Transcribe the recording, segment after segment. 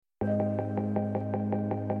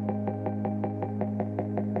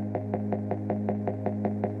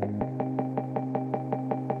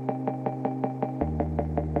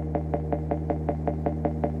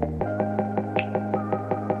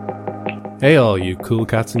Hey all you cool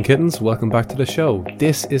cats and kittens, welcome back to the show.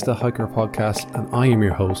 This is the Hiker Podcast and I am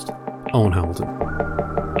your host, Owen Hamilton.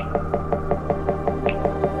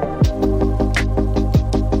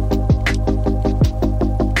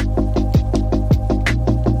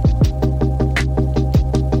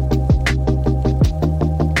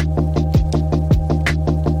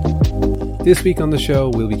 This week on the show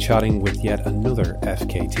we'll be chatting with yet another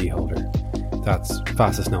FKT holder. That's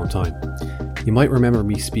fastest known time. You might remember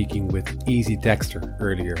me speaking with Easy Dexter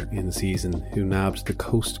earlier in the season, who nabbed the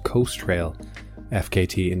Coast to Coast Trail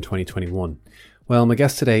FKT in 2021. Well, my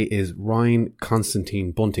guest today is Ryan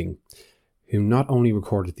Constantine Bunting, who not only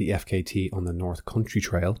recorded the FKT on the North Country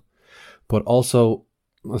Trail, but also,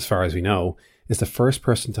 as far as we know, is the first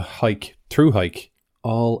person to hike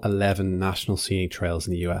all 11 national scenic trails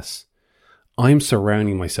in the US. I'm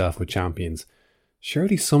surrounding myself with champions.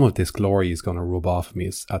 Surely some of this glory is going to rub off of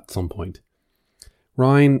me at some point.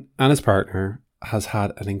 Ryan and his partner has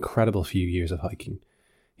had an incredible few years of hiking.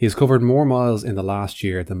 He has covered more miles in the last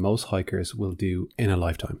year than most hikers will do in a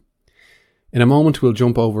lifetime. In a moment, we'll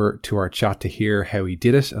jump over to our chat to hear how he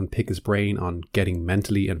did it and pick his brain on getting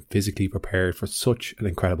mentally and physically prepared for such an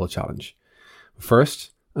incredible challenge. But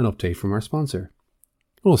first, an update from our sponsor.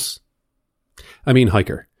 Us. I mean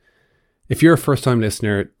Hiker. If you're a first-time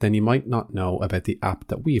listener, then you might not know about the app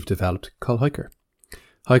that we've developed called Hiker.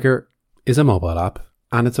 Hiker is a mobile app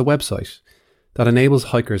and it's a website that enables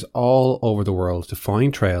hikers all over the world to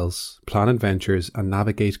find trails, plan adventures and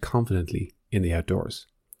navigate confidently in the outdoors.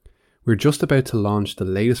 We're just about to launch the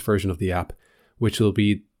latest version of the app, which will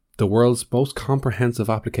be the world's most comprehensive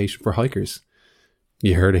application for hikers.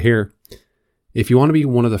 You heard it here. If you want to be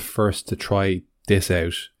one of the first to try this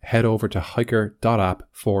out, head over to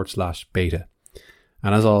hiker.app/beta.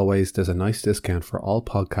 And as always, there's a nice discount for all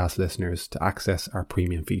podcast listeners to access our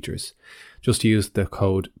premium features. Just use the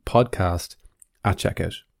code podcast at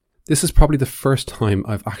checkout. This is probably the first time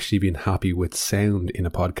I've actually been happy with sound in a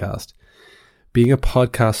podcast. Being a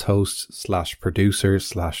podcast host / producer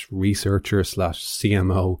 / researcher /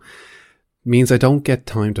 CMO means I don't get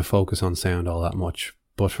time to focus on sound all that much.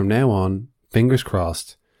 But from now on, fingers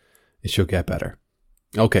crossed, it should get better.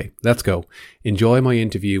 Okay, let's go. Enjoy my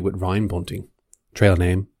interview with Ryan Bunting. Trail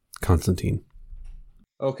name, Constantine.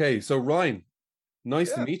 Okay, so Ryan,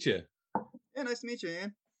 nice to meet you. Yeah, nice to meet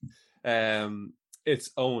you, Ian.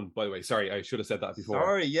 It's Owen, by the way. Sorry, I should have said that before.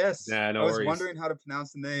 Sorry, yes. Nah, no I was worries. wondering how to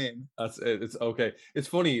pronounce the name. That's it. It's okay. It's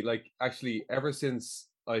funny, like, actually, ever since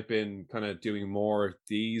I've been kind of doing more of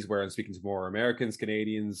these, where I'm speaking to more Americans,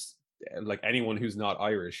 Canadians, like anyone who's not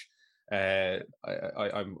Irish,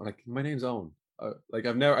 I'm like, my name's Owen. Like,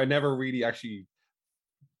 I never really actually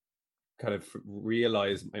kind of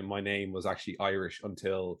realized my name was actually Irish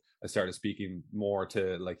until I started speaking more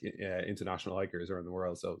to like international hikers around the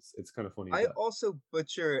world. So it's kind of funny. I also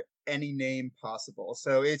butcher any name possible.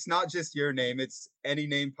 So it's not just your name, it's any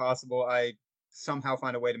name possible. I somehow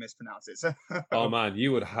find a way to mispronounce it. So oh man,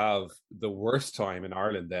 you would have the worst time in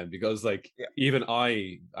Ireland then, because like even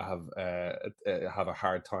I have a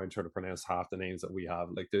hard time trying to pronounce half the names that we have.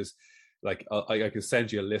 Like there's like I can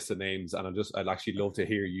send you a list of names, and I'd actually love to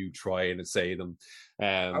hear you try and say them.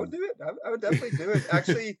 I would do it. I would definitely do it.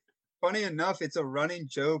 Actually, funny enough, it's a running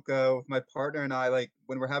joke with my partner and I. Like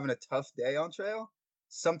when we're having a tough day on trail,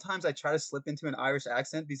 sometimes I try to slip into an Irish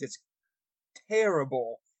accent because it's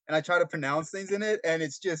terrible, and I try to pronounce things in it, and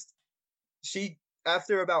it's just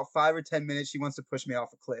after about 5 or 10 minutes, she wants to push me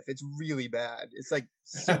off a cliff. It's really bad. It's like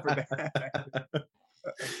super bad.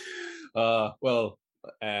 Well,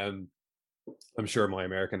 I'm sure my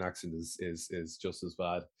American accent is just as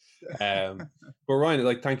bad. But Ryan,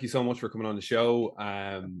 like, thank you so much for coming on the show.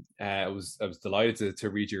 I was delighted to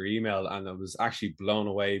read your email, and I was actually blown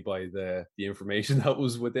away by the information that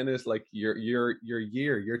was within it. Like your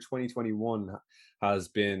 2021 has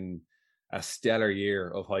been a stellar year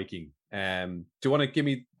of hiking. Do you want to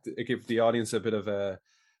give the audience a bit of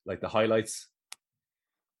like the highlights?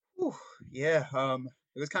 Ooh, yeah.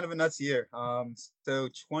 It was kind of a nuts year. So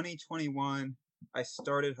 2021, I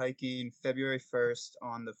started hiking February 1st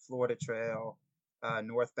on the Florida Trail,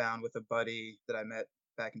 northbound with a buddy that I met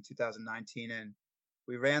back in 2019. And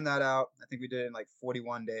we ran that out. I think we did it in like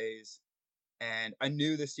 41 days. And I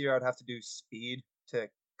knew this year I'd have to do speed to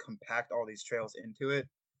compact all these trails into it.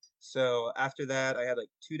 So after that, I had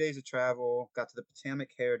like 2 days of travel, got to the Potomac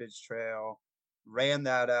Heritage Trail, ran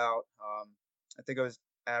that out. I think I was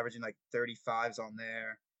averaging like 35s on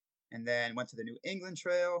there, and then went to the New England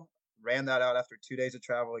Trail, ran that out after 2 days of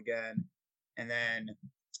travel again. And then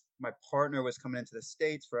my partner was coming into the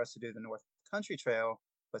States for us to do the North Country Trail,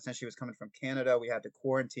 but since she was coming from Canada, we had to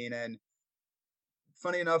quarantine in.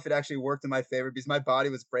 funny enough, it actually worked in my favor because my body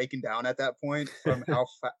was breaking down at that point from how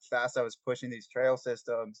fast I was pushing these trail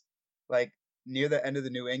systems. Like near the end of the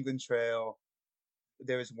New England Trail,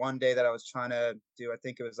 there was one day that I was trying to do, I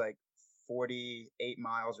think it was like 48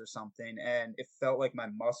 miles or something, and it felt like my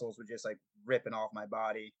muscles were just like ripping off my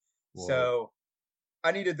body. Whoa. So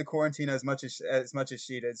I needed the quarantine as much as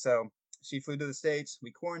she did. So she flew to the States,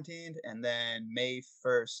 we quarantined, and then May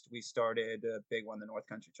 1st we started a big one, the North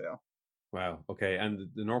Country Trail. Wow. Okay. And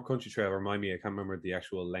the North Country Trail, remind me, I can't remember the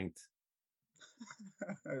actual length.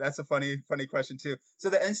 That's a funny question too. So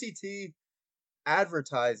the NCT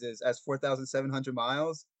advertises as 4,700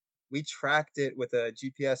 miles. We tracked it with a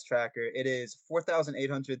GPS tracker. It is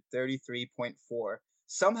 4,833.4.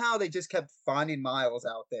 Somehow they just kept finding miles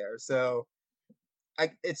out there. So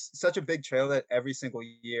it's such a big trail that every single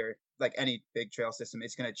year, like any big trail system,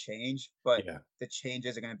 it's going to change, but Yeah. the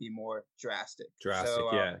changes are going to be more drastic. Drastic.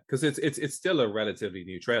 So Yeah. Because it's still a relatively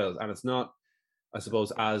new trail, and it's not, I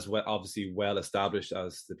suppose, as well, obviously well established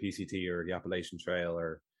as the PCT or the Appalachian Trail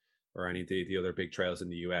or any of the other big trails in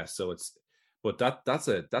the US. So it's, but that's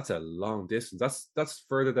a long distance. That's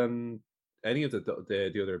further than any of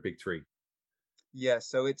the other big three. yeah,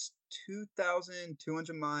 so it's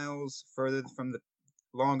 2,200 miles further from the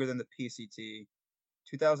longer than the PCT,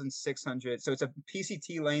 2,600. So it's a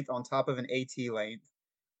PCT length on top of an AT length.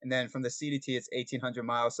 And then from the CDT, it's 1,800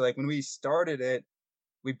 miles. So like when we started it,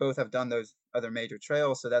 we both have done those other major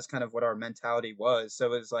trails. So that's kind of what our mentality was. So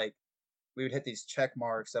it was like we would hit these check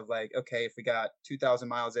marks of like, okay, if we got 2,000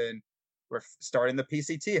 miles in, we're starting the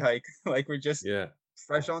PCT hike. Like we're just Yeah.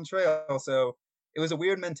 fresh on trail. So it was a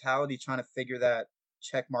weird mentality trying to figure that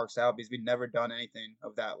check marks out because we'd never done anything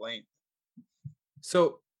of that length.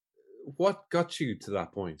 So what got you to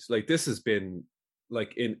that point? Like this has been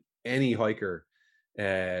like in any hiker,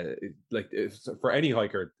 like for any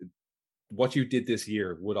hiker, what you did this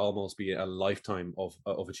year would almost be a lifetime of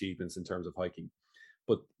achievements in terms of hiking.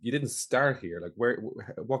 But you didn't start here. Like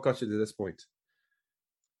what got you to this point?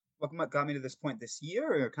 What got me to this point this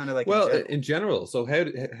year, or kind of like in Well, general? in general. So how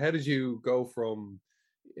did you go from?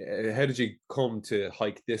 How did you come to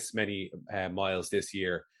hike this many miles this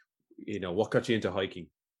year? You know, what got you into hiking?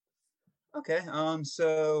 Okay.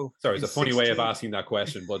 So Sorry, it's in a funny way of 16, asking that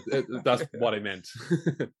question, but that's what I meant.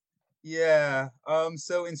 yeah.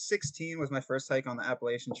 So in 16 was my first hike on the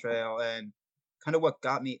Appalachian Trail, and kind of what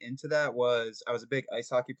got me into that was I was a big ice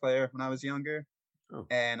hockey player when I was younger, Oh,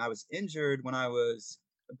 and I was injured when I was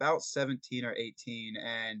about 17 or 18,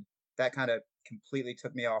 and that kind of completely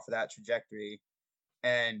took me off of that trajectory.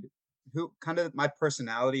 And who kind of my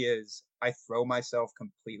personality is I throw myself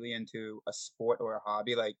completely into a sport or a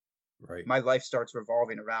hobby. Like right. my life starts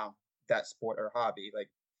revolving around that sport or hobby. Like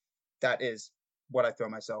that is what I throw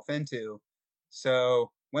myself into. So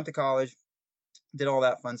went to college, did all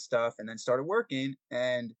that fun stuff, and then started working.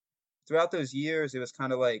 And throughout those years, it was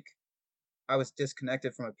kind of like I was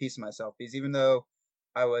disconnected from a piece of myself because even though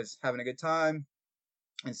I was having a good time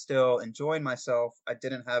and still enjoying myself, I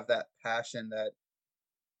didn't have that passion that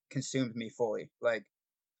consumed me fully. Like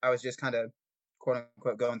I was just kind of quote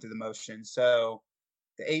unquote going through the motions. So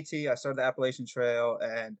the AT, I started the Appalachian Trail,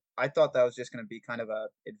 and I thought that was just going to be kind of a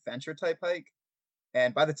adventure type hike.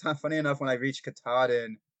 And by the time, funny enough, when I reached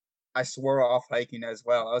Katahdin, I swore off hiking as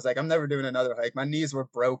well. I was like, I'm never doing another hike. My knees were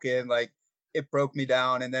broken, like it broke me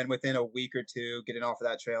down. And then within a week or two, getting off of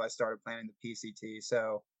that trail, I started planning the PCT.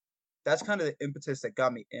 So that's kind of the impetus that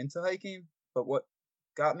got me into hiking. But what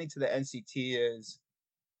got me to the NCT is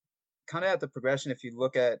kind of at the progression. If you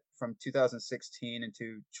look at from 2016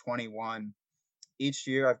 into 21, each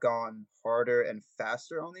year I've gone harder and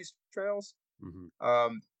faster on these trails,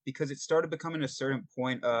 Hmm. because it started becoming a certain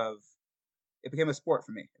point of it became a sport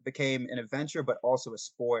for me. It became an adventure, but also a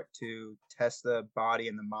sport to test the body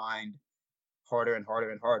and the mind harder and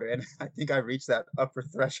harder and harder. And I think I reached that upper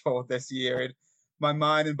threshold this year. And my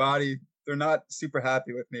mind and body, they're not super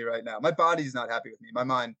happy with me right now. My body's not happy with me. My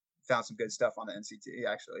mind found some good stuff on the NCT,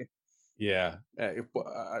 actually. Yeah,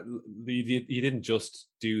 you didn't just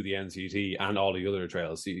do the NCT and all the other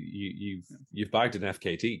trails. You've bagged an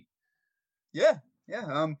FKT. Yeah,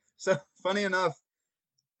 yeah. So funny enough,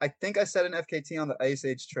 I think I set an FKT on the Ice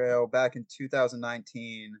Age Trail back in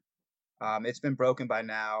 2019. It's been broken by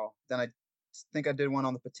now. Then I think I did one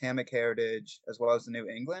on the Potomac Heritage as well as the New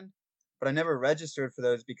England, but I never registered for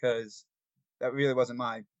those because that really wasn't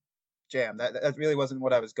my jam. That really wasn't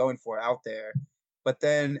what I was going for out there. But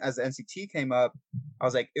then as the NCT came up, I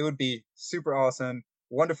was like, it would be super awesome,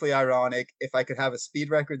 wonderfully ironic if I could have a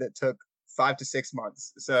speed record that took 5 to 6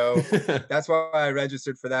 months. So that's why I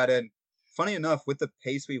registered for that. And funny enough, with the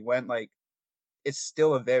pace we went, like it's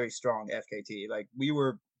still a very strong FKT. Like we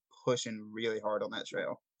were pushing really hard on that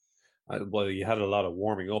trail. Well, you had a lot of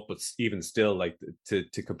warming up, but even still, like to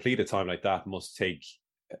complete a time like that must take.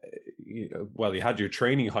 Well, you had your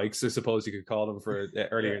training hikes, I suppose you could call them, for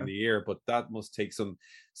earlier in Yeah. the year, but that must take some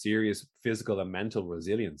serious physical and mental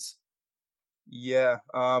resilience. Yeah.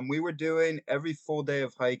 We were doing every full day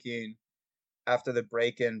of hiking after the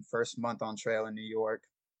break-in first month on trail in New York.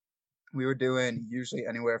 We were doing usually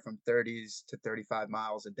anywhere from 30s to 35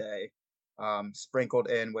 miles a day, sprinkled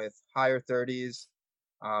in with higher 30s.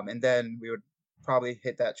 And then we would probably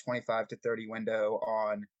hit that 25 to 30 window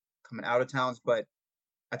on coming out of towns. But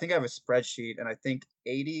I think I have a spreadsheet, and I think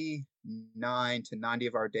 89 to 90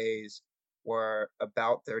 of our days were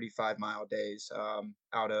about 35-mile days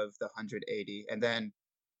out of the 180. And then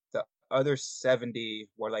the other 70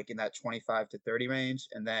 were like in that 25 to 30 range.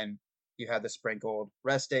 And then you had the sprinkled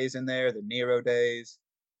rest days in there, the Nero days,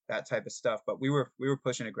 that type of stuff. But we were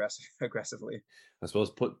pushing aggressively. I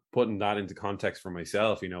suppose putting that into context for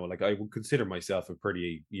myself, like I would consider myself a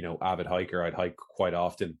pretty, avid hiker. I'd hike quite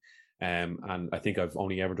often. And I think I've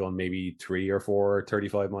only ever done maybe 3 or 4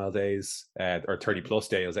 35-mile days, or 30 plus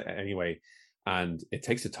days anyway. And it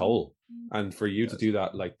takes a toll. And for you to Yes. do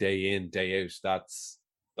that like day in, day out,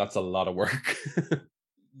 that's a lot of work.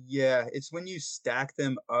 Yeah, it's when you stack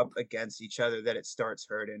them up against each other that it starts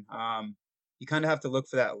hurting. You kind of have to look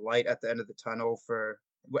for that light at the end of the tunnel for,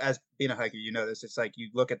 as being a hiker, you know this. It's like you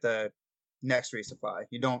look at the next resupply.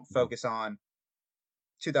 You don't focus on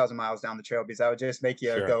 2,000 miles down the trail because that would just make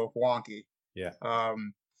you Sure. go wonky. Yeah.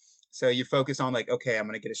 Um, so you focus on like, okay, I'm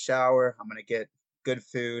gonna get a shower, I'm gonna get good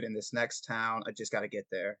food in this next town. I just got to get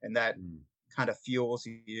there, and that Mm. kind of fuels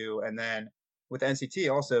you. And then with NCT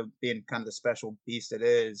also being kind of the special beast it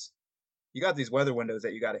is, you got these weather windows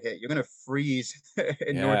that you got to hit. You're gonna freeze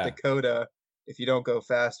in North Yeah. Dakota if you don't go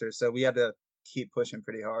faster. So we had to keep pushing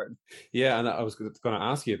pretty hard. Yeah, and I was going to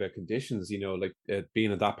ask you about conditions. Like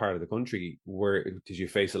being in that part of the country, where did you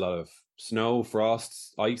face a lot of snow,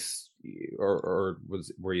 frost, ice, or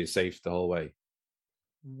were you safe the whole way?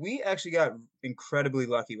 We actually got incredibly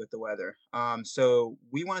lucky with the weather. So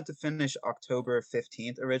we wanted to finish October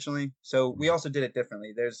 15th originally. So we Mm. also did it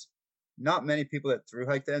differently. There's not many people that through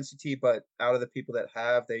hike the NCT, but out of the people that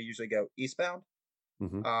have, they usually go eastbound.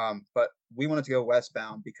 Hmm. But we wanted to go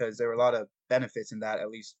westbound because there were a lot of benefits in that, at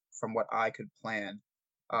least from what I could plan.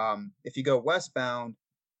 If you go westbound,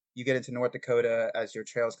 you get into North Dakota as your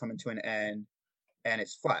trail's coming to an end, and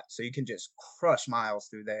it's flat. So you can just crush miles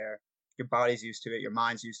through there. Your body's used to it, your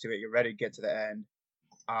mind's used to it, you're ready to get to the end.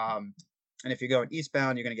 Um, and if you're going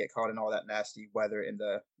eastbound, you're going to get caught in all that nasty weather in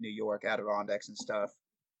the New York Adirondacks and stuff.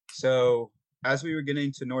 So as we were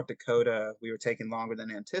getting to North Dakota, we were taking longer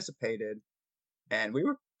than anticipated, and we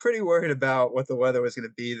were pretty worried about what the weather was going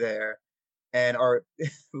to be there. And our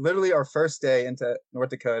literally our first day into North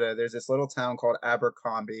Dakota, there's this little town called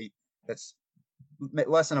Abercrombie that's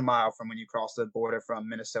less than a mile from when you cross the border from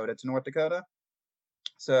Minnesota to North Dakota.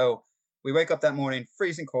 So we wake up that morning,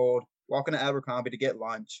 freezing cold, walk into Abercrombie to get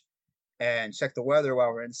lunch and check the weather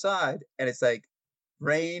while we're inside. And it's like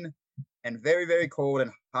rain and very, very cold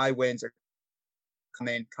and high winds are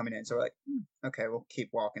coming in. So we're like, okay, we'll keep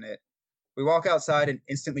walking it. We walk outside and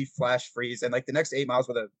instantly flash freeze. And like the next 8 miles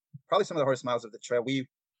were probably some of the hardest miles of the trail. We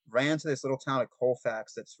ran to this little town of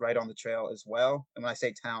Colfax that's right on the trail as well. And when I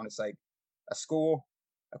say town, it's like a school,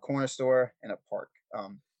 a corner store, and a park.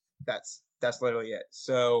 That's literally it.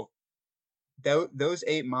 So those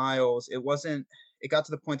 8 miles, it got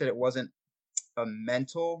to the point that it wasn't a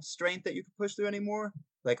mental strength that you could push through anymore.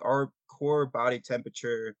 Like our core body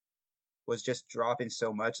temperature was just dropping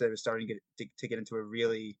so much that it was starting to get into a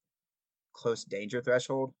really close danger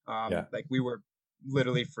threshold. Yeah. Like we were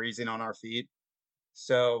literally freezing on our feet.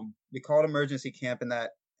 So we called emergency camp in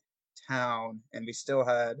that town, and we still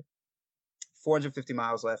had 450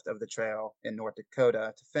 miles left of the trail in North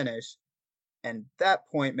Dakota to finish. And that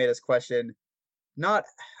point made us question not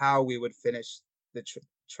how we would finish the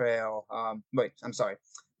trail. Wait, I'm sorry.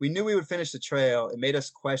 We knew we would finish the trail. It made us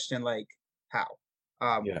question like how.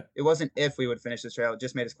 Yeah. It wasn't if we would finish the trail. It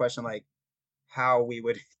just made us question like how we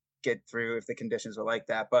would get through if the conditions were like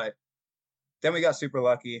that. But then we got super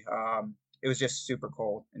lucky. It was just super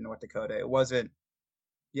cold in North Dakota. It wasn't.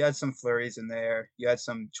 You had some flurries in there. You had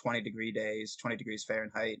some 20-degree days, 20 degrees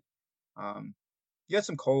Fahrenheit. Um, you had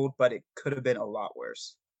some cold, but it could have been a lot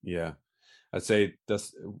worse. Yeah. I'd say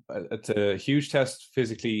it's a huge test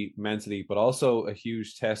physically, mentally, but also a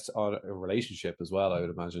huge test on a relationship as well, I would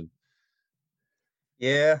imagine.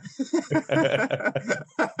 Yeah.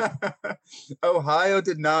 Ohio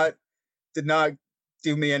did not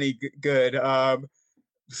do me any good.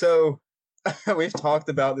 So we've talked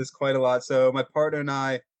about this quite a lot. So my partner and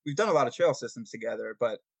I, we've done a lot of trail systems together,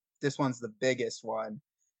 but this one's the biggest one.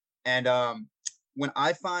 And when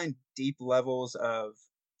I find deep levels of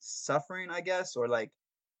suffering, I guess, or like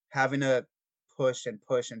having to push and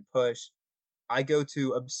push and push, I go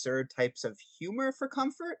to absurd types of humor for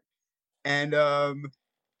comfort. And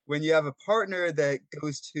when you have a partner that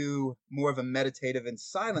goes to more of a meditative and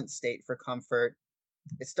silent state for comfort,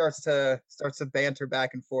 it starts to banter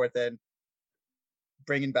back and forth and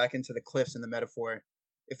bringing back into the cliffs in the metaphor.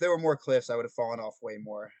 If there were more cliffs, I would have fallen off way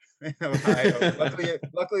more. In Ohio.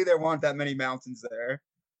 Luckily, there weren't that many mountains there.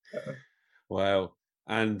 Wow.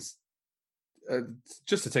 And uh,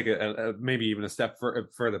 just to take maybe even a step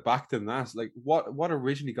further back than that, like what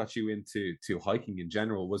originally got you into hiking in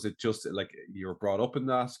general? Was it just like you were brought up in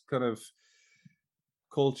that kind of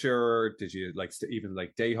culture? Did you like even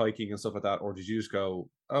like day hiking and stuff like that, or did you just go,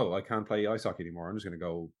 oh, I can't play ice hockey anymore, I'm just going to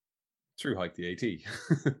go through hike the AT?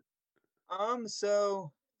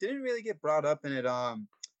 So didn't really get brought up in it.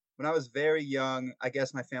 When I was very young, I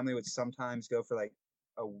guess my family would sometimes go for like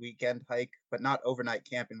a weekend hike, but not overnight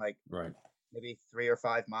camping, like Right. maybe 3 or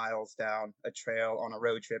 5 miles down a trail on a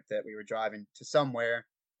road trip that we were driving to somewhere,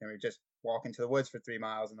 and we just walk into the woods for 3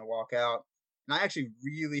 miles and then walk out. And I actually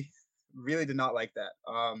really, really did not like that.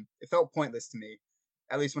 It felt pointless to me,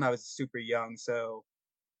 at least when I was super young. So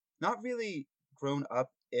not really grown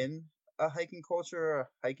up in a hiking culture or a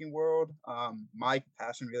hiking world. My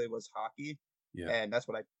passion really was hockey, Yeah. and that's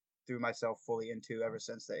what I threw myself fully into ever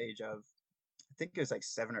since the age of, I think it was like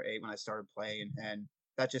 7 or 8 when I started playing, and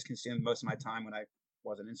that just consumed most of my time when I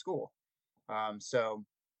wasn't in school. So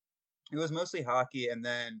it was mostly hockey, and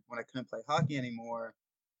then when I couldn't play hockey anymore,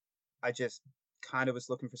 I just kind of was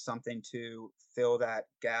looking for something to fill that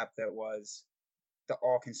gap that was the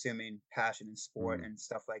all-consuming passion in sport Mm. and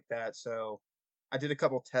stuff like that. So I did a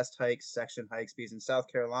couple test hikes, section hikes, because in South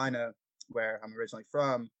Carolina, where I'm originally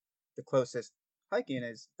from, the closest hiking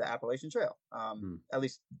is the Appalachian Trail. Mm. At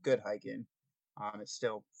least good hiking. It's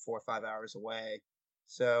still 4 or 5 hours away.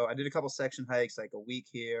 So I did a couple section hikes, like a week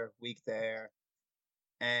here, week there,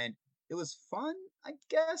 and it was fun, I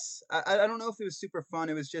guess. I don't know if it was super fun.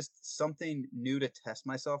 It was just something new to test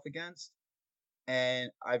myself against,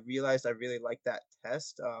 and I realized I really liked that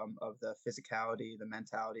test of the physicality, the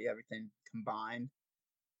mentality, everything combined.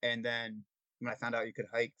 And then when I found out you could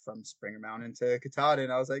hike from Springer Mountain to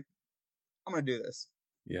Katahdin, I was like, I'm gonna do this.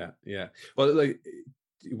 Yeah, yeah. Well, like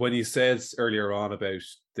when you said earlier on about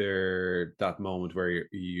that moment where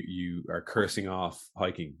you are cursing off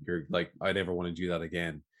hiking, you're like, I never want to do that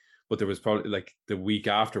again. But there was probably like the week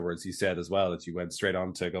afterwards, you said as well that you went straight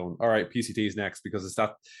on to going, all right, PCT's next, because it's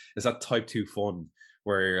that type two fun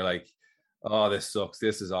where you're like, oh, this sucks,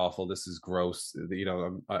 this is awful, this is gross.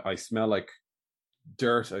 I smell like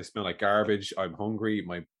dirt, I smell like garbage, I'm hungry,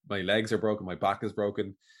 my legs are broken, my back is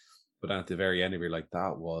broken. But then at the very end of it, you're like,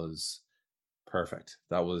 that was perfect.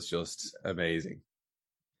 That was just amazing.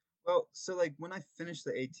 Well, so like when I finished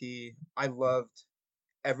the AT, I loved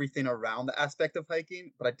everything around the aspect of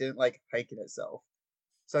hiking, but I didn't like hiking itself.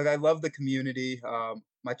 So like, I loved the community.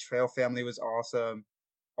 My trail family was awesome.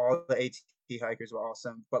 All the AT hikers were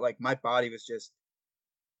awesome, but like my body was just,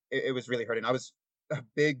 it was really hurting. I was a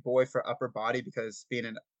big boy for upper body because being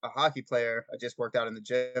a hockey player, I just worked out in the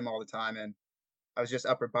gym all the time, and I was just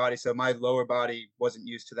upper body. So my lower body wasn't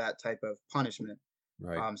used to that type of punishment.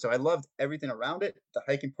 Right. So I loved everything around it. The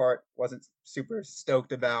hiking part wasn't super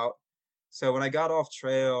stoked about. So when I got off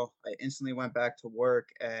trail, I instantly went back to work.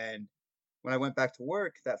 And when I went back to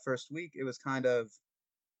work that first week, it was kind of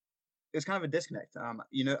a disconnect. I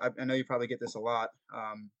know you probably get this a lot.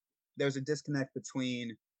 There was a disconnect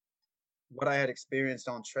between what I had experienced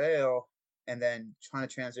on trail and then trying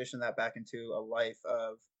to transition that back into a life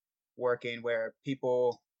of working where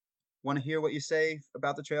people want to hear what you say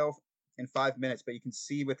about the trail in 5 minutes, but you can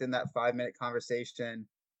see within that 5 minute conversation,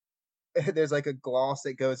 there's like a gloss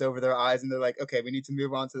that goes over their eyes, and they're like, okay, we need to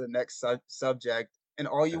move on to the next subject. And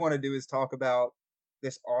all you Yeah. want to do is talk about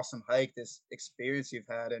this awesome hike, this experience you've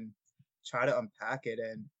had, and try to unpack it.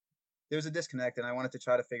 And there was a disconnect, and I wanted to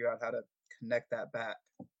try to figure out how to connect that back.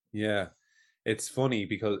 Yeah. It's funny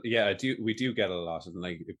because we do get a lot, and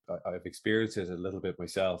like I've experienced it a little bit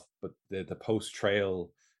myself, but the post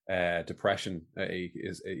trail depression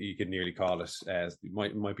is you can nearly call it. It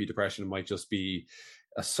might be depression, it might just be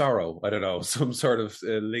a sorrow. I don't know, some sort of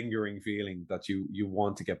lingering feeling that you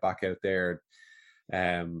want to get back out there.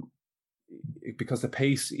 Um, because the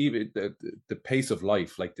pace, even the pace of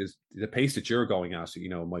life, like this, the pace that you're going at,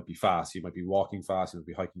 might be fast. You might be walking fast, you might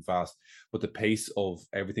be hiking fast, but the pace of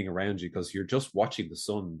everything around you, because you're just watching the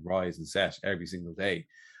sun rise and set every single day,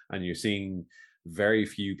 and you're seeing very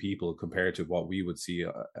few people compared to what we would see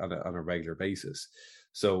on a regular basis.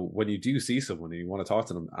 So when you do see someone and you want to talk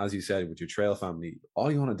to them, as you said, with your trail family,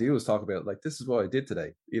 all you want to do is talk about, like, this is what I did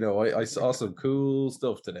today. I saw some cool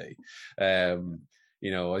stuff today. I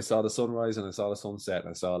saw the sunrise and I saw the sunset and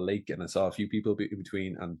I saw a lake and I saw a few people in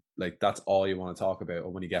between, and like that's all you want to talk about.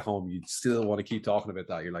 And when you get home, you still want to keep talking about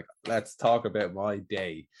that. You're like, let's talk about my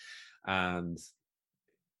day. And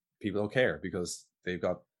people don't care because they've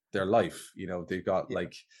got their life, they've got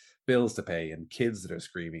like bills to pay and kids that are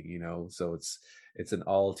screaming, so it's an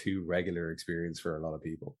all too regular experience for a lot of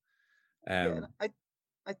people. And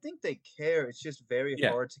I think they care. It's just very Yeah.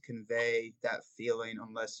 hard to convey that feeling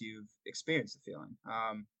unless you've experienced the feeling.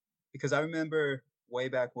 Because I remember way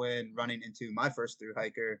back when running into my first through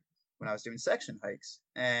hiker when I was doing section hikes,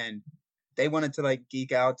 and they wanted to like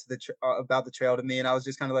geek out to about the trail to me, and I was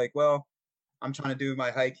just kind of like, well, I'm trying to do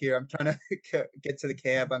my hike here. I'm trying to get to the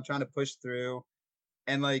camp. I'm trying to push through.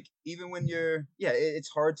 And like, even when it's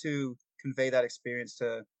hard to convey that experience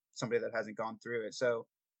to somebody that hasn't gone through it. So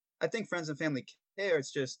I think friends and family care.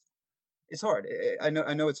 It's hard. I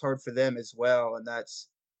know it's hard for them as well. And that's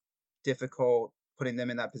difficult putting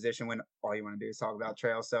them in that position when all you want to do is talk about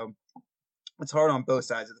trails. So it's hard on both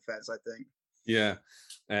sides of the fence, I think. Yeah.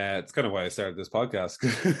 It's kind of why I started this podcast.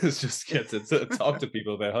 It's just get to talk to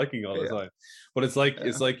people about hiking all the time. But it's like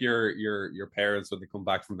your parents when they come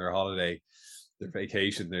back from their holiday, their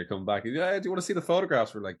vacation, they come back and, do you want to see the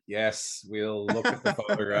photographs? We're like, yes, we'll look at the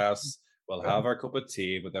photographs. We'll have our cup of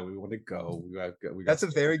tea, but then we want to go. That's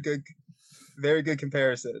a very good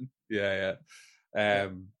comparison. Yeah.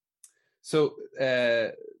 So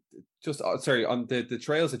just sorry, on the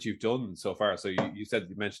trails that you've done so far. So you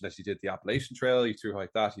mentioned that you did the Appalachian Trail, you through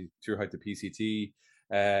hiked that, you through hiked the PCT,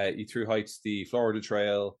 you through hiked the Florida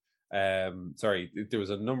Trail. Sorry, there was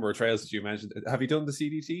a number of trails that you mentioned. Have you done the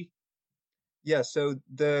CDT? Yeah, so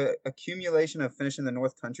the accumulation of finishing the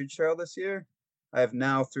North Country Trail this year, I have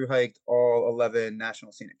now through hiked all 11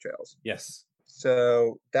 national scenic trails. Yes.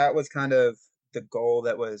 So that was kind of the goal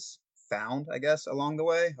that was found, I guess, along the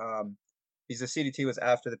way. Because the CDT was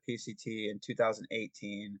after the PCT in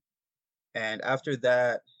 2018. And after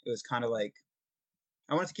that, it was kind of like,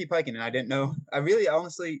 I wanted to keep hiking and I didn't know. I really,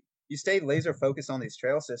 honestly, you stay laser focused on these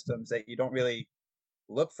trail systems that you don't really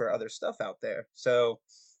look for other stuff out there. So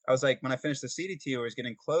I was like, when I finished the CDT or was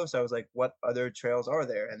getting close, I was like, what other trails are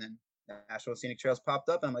there? And then National Scenic Trails popped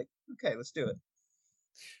up and I'm like, okay, let's do it.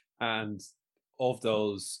 And of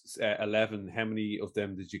those 11, how many of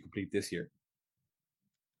them did you complete this year?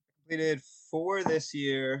 Completed 4 this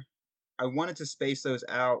year. I wanted to space those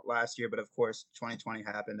out last year, but of course 2020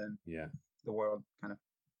 happened and the world kind of,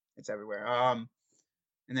 it's everywhere. And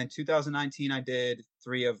then 2019 I did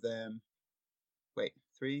 3 of them. Wait,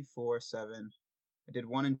 3, 4, 7. I did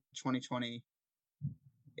 1 in 2020,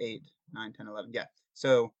 8, 9, 10, 11. Yeah.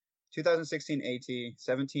 So 2016 AT,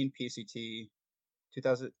 17 PCT,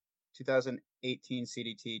 2018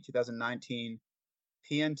 CDT, 2019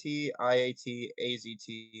 PNT, IAT,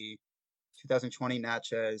 AZT, 2020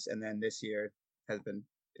 Natchez, and then this year has been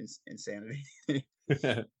insanity.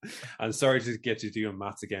 I'm sorry to get you doing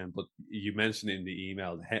maths again, but you mentioned in the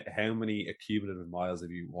email how many accumulative miles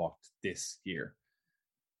have you walked this year?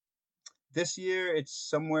 This year, it's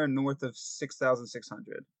somewhere north of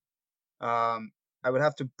 6,600. I would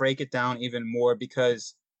have to break it down even more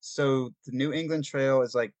because the New England Trail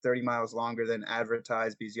is like 30 miles longer than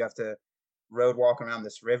advertised because you have to road walk around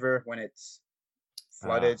this river when it's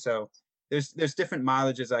flooded. So there's different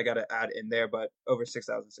mileages I got to add in there, but over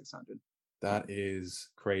 6,600. That is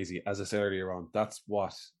crazy. As I said earlier on, that's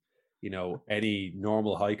what any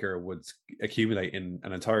normal hiker would accumulate in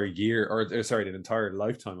an entire year, or sorry, an entire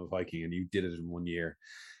lifetime of hiking, and you did it in 1 year.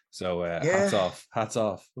 So hats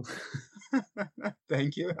off.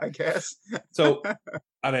 Thank you, I guess. So,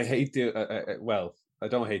 and I hate well, I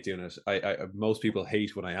don't hate doing it. I most people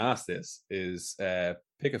hate when I ask this is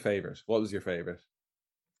pick a favorite. What was your favorite?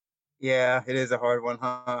 Yeah, it is a hard one,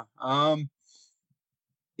 huh?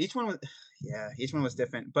 Each one was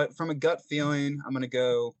different, but from a gut feeling, I'm gonna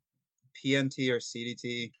go PNT or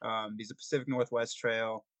CDT. The Pacific Northwest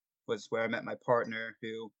Trail was where I met my partner,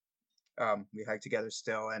 who we hiked together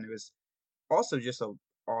still, and it was also just an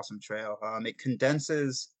awesome trail. It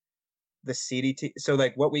condenses the CDT. So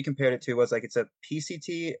like what we compared it to was like it's a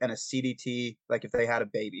PCT and a CDT. Like if they had a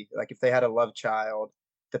baby, like if they had a love child,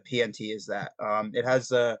 the PNT is that. It has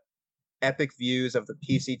the epic views of the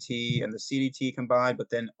PCT and the CDT combined,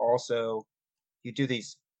 but then also you do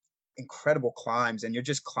these incredible climbs and you're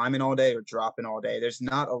just climbing all day or dropping all day. There's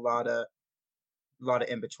not a lot of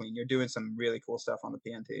in between. You're doing some really cool stuff on the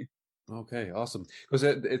PNT. Okay, awesome. Because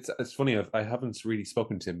it's funny. I haven't really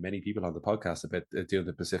spoken to many people on the podcast about doing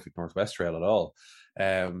the Pacific Northwest Trail at all.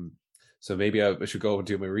 Um, so maybe I should go and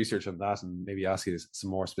do my research on that and maybe ask you some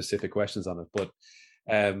more specific questions on it. But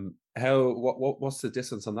how what's the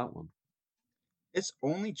distance on that one? It's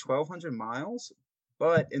only 1,200 miles,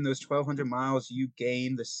 but in those 1,200 miles, you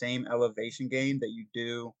gain the same elevation gain that you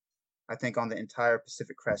do, I think, on the entire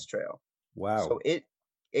Pacific Crest Trail. So Wow.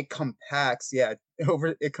 it compacts, yeah,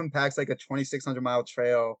 it compacts like a 2,600 mile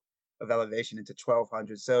trail of elevation into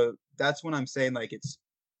 1,200. So that's when I'm saying like it's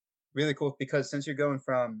really cool because since you're going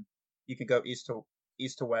from you can go east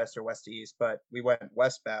to west or west to east, but we went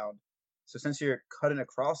westbound. So since you're cutting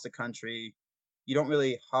across the country, you don't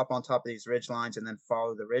really hop on top of these ridge lines and then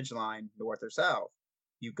follow the ridge line north or south.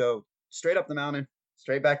 You go straight up the mountain,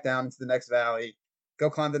 straight back down into the next valley, go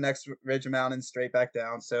climb the next ridge of mountain, straight back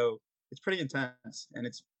down. So it's pretty intense and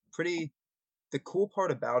it's pretty the cool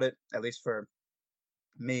part about it, at least for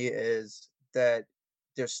me, is that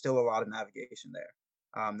there's still a lot of navigation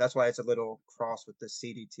there. That's why it's a little cross with the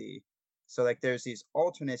CDT. So like there's these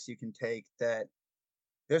alternates you can take that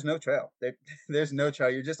there's no trail. There's no trail.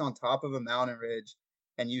 You're just on top of a mountain ridge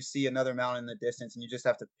and you see another mountain in the distance and you just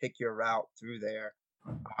have to pick your route through there.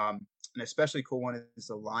 An especially cool one is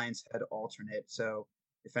the Lion's Head alternate. So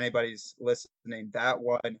if anybody's listening, that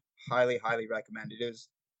one highly recommended. It is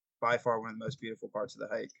by far one of the most beautiful parts of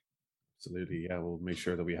the hike. Absolutely. Yeah, we'll make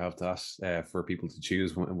sure that we have that for people to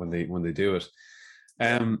choose when they do it.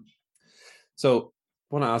 Yeah. Um, so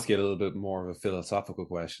I want to ask you a little bit more of a philosophical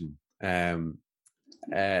question.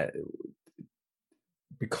 Uh,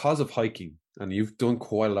 because of hiking, and you've done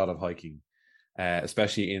quite a lot of hiking,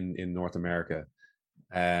 especially in North America.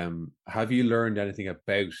 Have you learned anything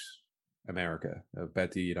about America,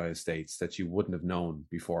 about the United States that you wouldn't have known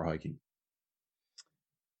before hiking?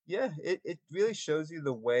 Yeah, it really shows you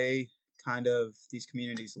the way kind of these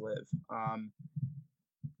communities live.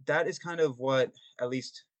 That is kind of what, at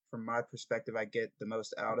least from my perspective, I get the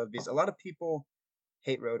most out of because a lot of people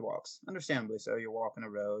hate road walks. Understandably so. You're walking a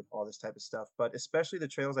road, all this type of stuff. But especially the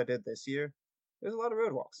trails I did this year, there's a lot of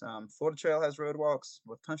road walks. Florida Trail has road walks.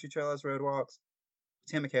 North Country Trail has road walks.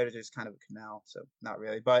 Potomac Heritage is kind of a canal, so not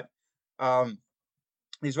really. But um,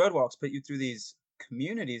 these road walks put you through these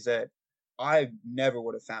communities that I never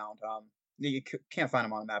would have found. You can't find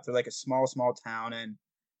them on a map. They're like a small town, and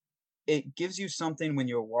it gives you something when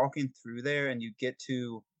you're walking through there and you get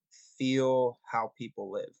to feel how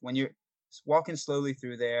people live. When you're walking slowly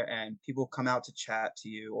through there and people come out to chat to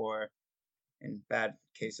you or in bad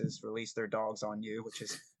cases release their dogs on you, which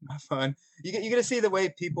is not fun. You get to see the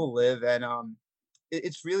way people live and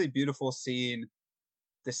it's really beautiful seeing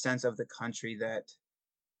the sense of the country that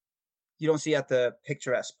you don't see at the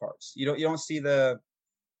picturesque parts. You don't see the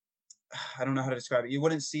I don't know how to describe it. You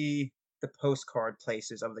wouldn't see the postcard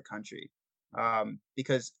places of the country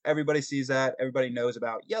because everybody sees that. Everybody knows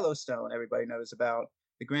about Yellowstone. Everybody knows about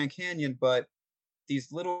the Grand Canyon. But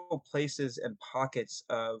these little places and pockets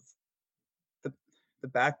of the the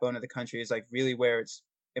backbone of the country is like really where it's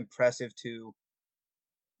impressive to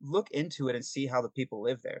look into it and see how the people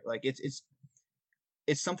live there. Like it's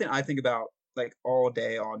something I think about like all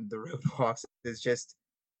day on the road walks. Is just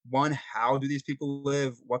one, how do these people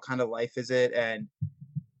live? What kind of life is it? And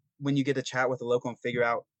when you get to chat with the local and figure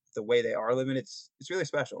out the way they are living, it's really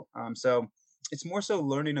special. So it's more so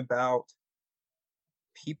learning about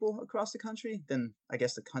people across the country than I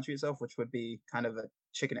guess the country itself, which would be kind of a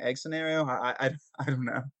chicken egg scenario. I don't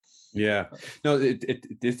know. Yeah, no,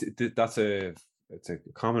 that's a it's a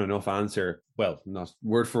common enough answer. Well, not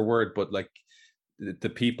word for word, but like the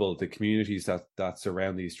people, the communities that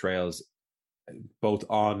surround these trails, both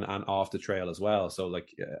on and off the trail as well. So like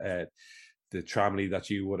the family that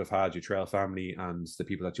you would have had, your trail family, and the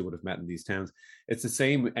people that you would have met in these towns. It's the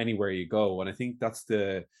same anywhere you go, and I think that's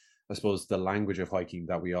I suppose, the language of hiking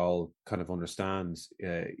that we all kind of understand.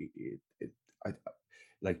 I,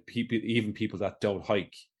 like people, even people that don't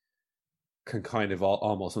hike, can kind of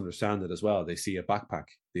almost understand it as well. They see a backpack,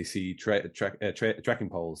 they see trekking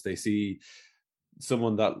poles, they see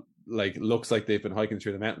someone that like looks like they've been hiking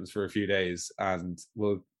through the mountains for a few days and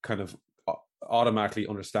will kind of automatically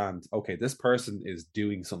understand, okay, this person is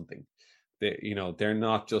doing something. They're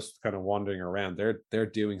not just kind of wandering around, they're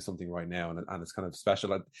doing something right now, and it's kind of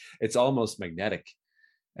special. It's almost magnetic.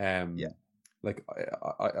 Yeah, Like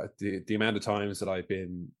the amount of times that I've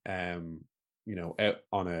been out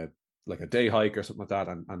on a day hike or something like that,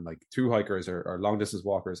 and like two hikers or long distance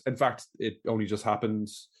walkers. In fact, it only just happened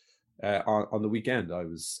on the weekend. I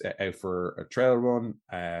was out for a trail run,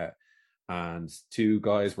 and two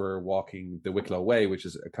guys were walking the Wicklow Way, which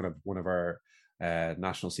is kind of one of our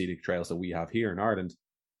national scenic trails that we have here in Ireland.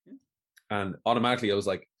 Yeah. And automatically I was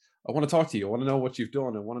like, I want to talk to you. I want to know what you've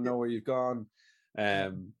done. I want to Yeah. know where you've gone.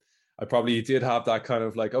 Yeah. I probably did have that kind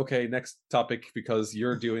of like, okay, next topic, because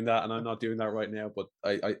you're doing that and I'm not doing that right now. But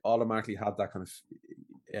I automatically had that kind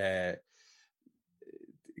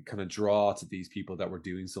of draw to these people that were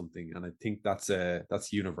doing something, and I think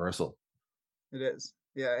that's universal. It is.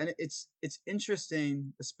 Yeah, and it's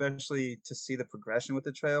interesting, especially to see the progression with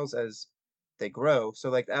the trails as they grow. So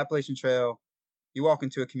like the Appalachian Trail, you walk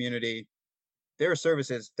into a community, there are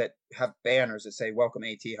services that have banners that say welcome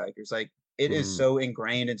AT hikers. Like it is Mm, so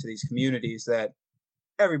ingrained into these communities that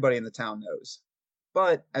everybody in the town knows.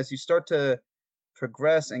 But as you start to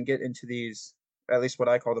progress and get into these, at least what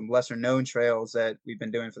I call them, lesser known trails that we've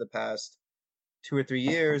been doing for the past 2 or 3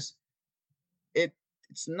 years, it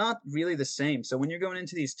it's not really the same. So when you're going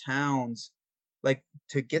into these towns, like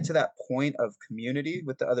to get to that point of community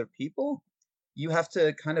with the other people, you have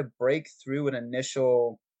to kind of break through an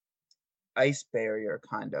initial ice barrier,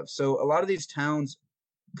 kind of. So a lot of these towns,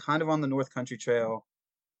 kind of on the North Country Trail,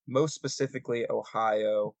 most specifically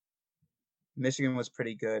Ohio, Michigan was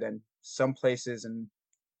pretty good, and some places in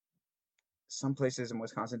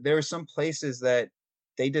Wisconsin. There were some places that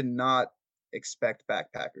they did not expect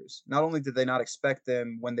backpackers. Not only did they not expect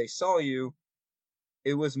them when they saw you,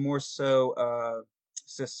 it was more so a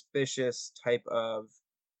suspicious type of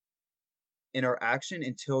interaction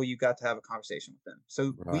until you got to have a conversation with them.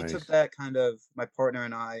 So we right. took that kind of, my partner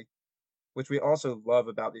and I, which we also love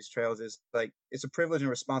about these trails, is like it's a privilege and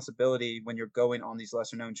responsibility when you're going on these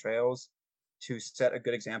lesser known trails to set a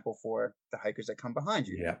good example for the hikers that come behind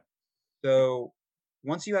you. Yeah. So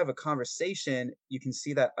once you have a conversation, you can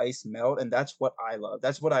see that ice melt, and that's what I love.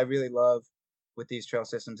 That's what I really love with these trail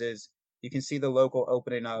systems is you can see the local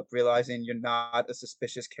opening up, realizing you're not a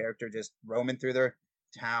suspicious character just roaming through their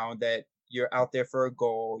town, that you're out there for a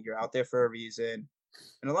goal, you're out there for a reason.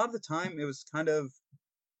 And a lot of the time it was kind of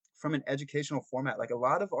from an educational format. Like a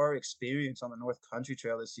lot of our experience on the North Country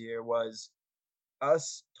Trail this year was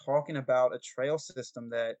us talking about a trail system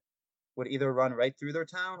that would either run right through their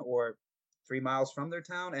town or 3 miles from their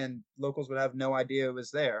town, and locals would have no idea it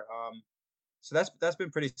was there. So that's been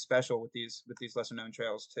pretty special with these lesser known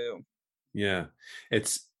trails too. Yeah.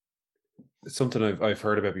 It's something I've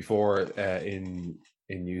heard about before in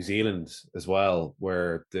New Zealand as well,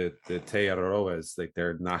 where the Te Araroa is like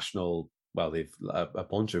their national. Well, they've a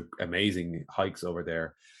bunch of amazing hikes over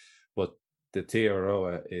there, but the Te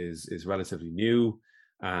Araroa is relatively new.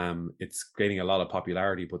 It's gaining a lot of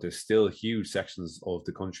popularity, but there's still huge sections of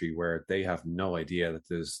the country where they have no idea that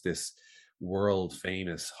there's this world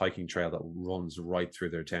famous hiking trail that runs right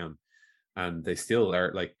through their town, and they still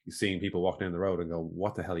are like seeing people walking down the road and go,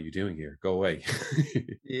 "What the hell are you doing here? Go away!"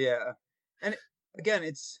 Yeah, and again,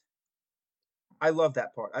 I love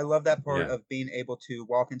that part. I love that part Yeah, of being able to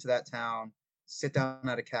walk into that town, sit down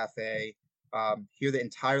at a cafe, hear the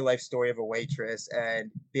entire life story of a waitress,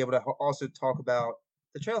 and be able to also talk about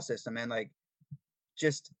the trail system and like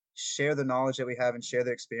just share the knowledge that we have and share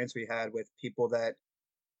the experience we had with people that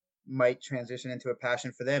might transition into a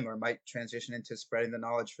passion for them or might transition into spreading the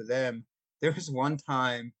knowledge for them. There was one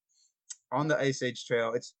time on the Ice Age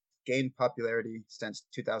Trail, it's gained popularity since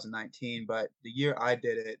 2019, but the year I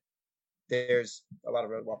did it, there's a lot of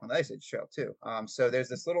road walk on the Ice Age Trail too. So there's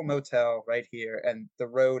this little motel right here, and the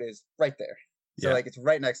road is right there. So yeah, like it's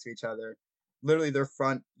right next to each other. Literally, their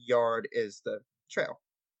front yard is the trail,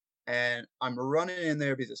 and I'm running in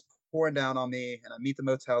there because it's pouring down on me, and I meet the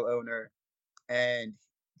motel owner, and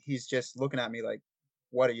he's just looking at me like,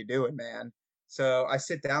 "What are you doing, man?" So I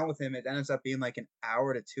sit down with him. It ends up being like an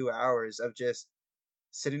hour to 2 hours of just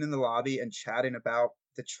sitting in the lobby and chatting about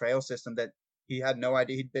the trail system that he had no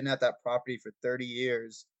idea. He'd been at that property for 30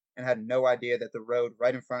 years and had no idea that the road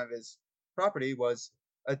right in front of his property was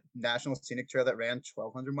a national scenic trail that ran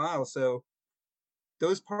 1,200 miles. So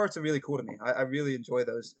those parts are really cool to me. I really enjoy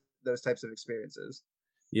those types of experiences.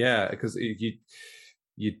 yeah. Because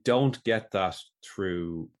you don't get that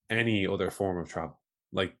through any other form of travel.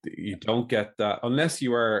 Like you don't get that unless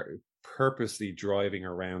you are purposely driving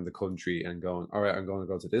around the country and going, all right, I'm going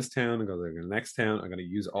to go to this town and go to the next town. I'm going to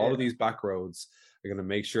use all of Yeah, these back roads. I'm going to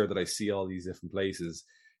make sure that I see all these different places.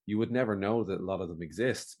 You would never know that a lot of them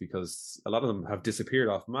exist because a lot of them have disappeared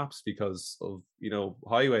off maps because of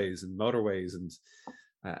highways and motorways, and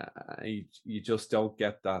you just don't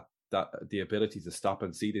get that the ability to stop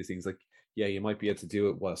and see these things. Like, yeah, you might be able to do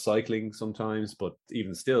it while cycling sometimes, but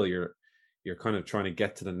even still, you're kind of trying to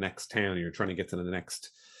get to the next town. You're trying to get to the next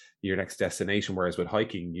your next destination. Whereas with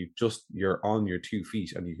hiking, you're on your 2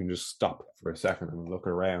 feet and you can just stop for a second and look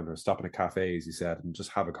around, or stop in a cafe, as you said, and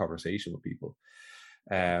just have a conversation with people.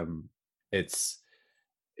 Um, it's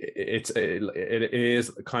it is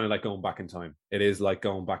kind of like going back in time. It is like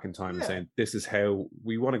going back in time and Yeah. saying, this is how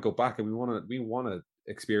we want to go back, and we want to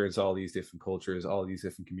experience all these different cultures, all these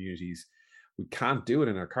different communities. We can't do it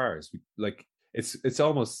in our cars. It's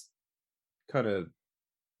almost kind of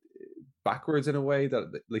backwards in a way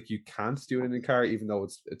that like you can't do it in a car, even though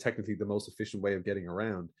it's technically the most efficient way of getting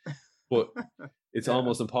around. But it's Yeah.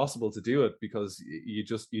 almost impossible to do it because you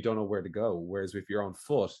don't know where to go. Whereas if you're on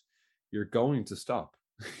foot, you're going to stop,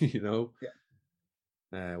 you know,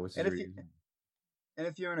 Yeah. which is And if you really. and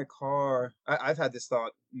if you're in a car, I've had this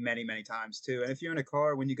thought many, many times too. And if you're in a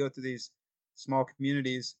car, when you go through these small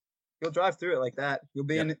communities, you'll drive through it like that.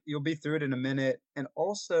 Yeah. You'll be through it in a minute. And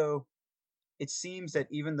also, it seems that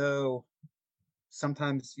even though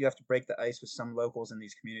sometimes you have to break the ice with some locals in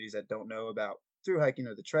these communities that don't know about through hiking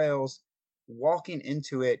or the trails, walking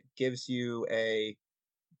into it gives you a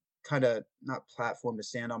kind of not platform to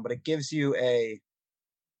stand on, but it gives you a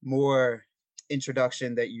more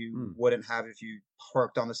introduction that you Mm. wouldn't have if you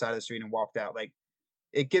parked on the side of the street and walked out. Like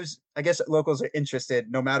it gives, I guess locals are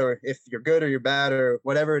interested, no matter if you're good or you're bad or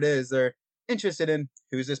whatever it is, they're interested in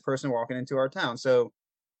who's this person walking into our town. So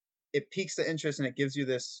it piques the interest and it gives you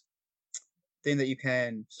this thing that you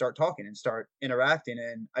can start talking and start interacting.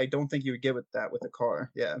 And I don't think you would get with that with a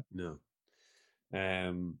car. Yeah. No.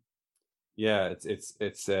 Um. Yeah.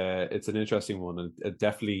 It's an interesting one, and it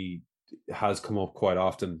definitely has come up quite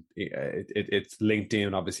often. It's linked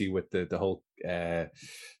in obviously with the whole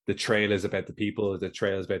the trail is about the people. The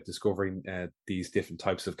trail is about discovering these different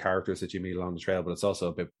types of characters that you meet along the trail, but it's also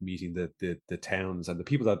about meeting the towns and the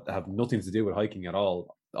people that have nothing to do with hiking at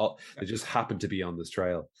all. Yeah. They just happen to be on this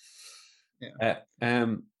trail. Yeah. Uh,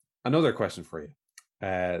 um, Another question for you.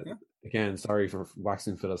 Uh, Yeah. Again, sorry for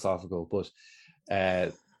waxing philosophical, but uh,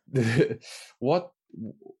 what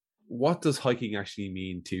what does hiking actually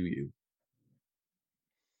mean to you?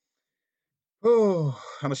 Oh,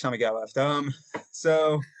 how much time we got left?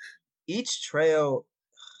 So each trail,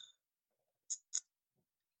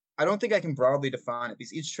 I don't think I can broadly define it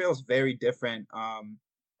because each trail is very different.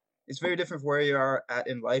 It's very different for where you are at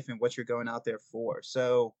in life and what you're going out there for.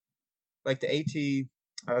 So, like the AT,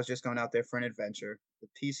 I was just going out there for an adventure. The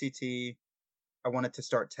PCT, I wanted to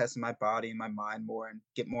start testing my body and my mind more and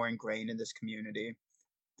get more ingrained in this community.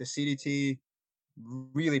 The CDT,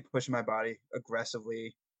 really pushing my body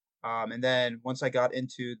aggressively. And then once I got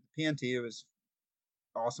into the PNT, it was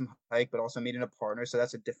awesome hike, but also meeting a partner. So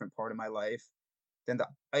that's a different part of my life. Then the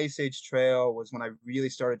Ice Age Trail was when I really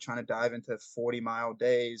started trying to dive into 40-mile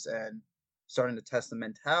days and starting to test the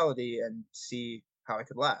mentality and see how I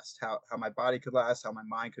could last, how my body could last, how my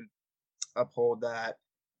mind could uphold that.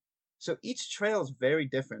 So each trail is very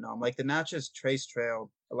different. Like the Natchez Trace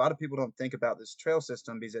Trail, a lot of people don't think about this trail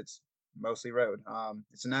system because it's mostly road.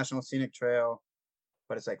 It's a national scenic trail,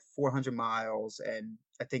 but it's like 400 miles, and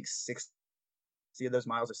I think 60 of those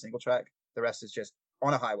miles are single track. The rest is just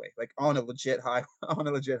on a highway, like on a legit high, on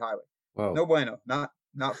a legit highway. Wow. No bueno,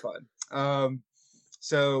 not fun.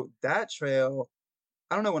 So that trail,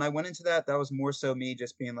 I don't know. When I went into that, that was more so me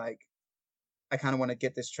just being like, I kind of want to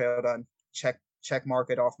get this trail done, check mark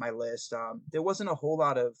it off my list. There wasn't a whole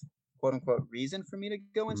lot of quote unquote reason for me to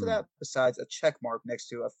go into Mm. that besides a check mark next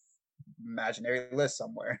to a imaginary list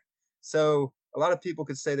somewhere. So a lot of people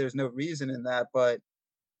could say there's no reason in that, but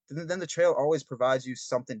then the trail always provides you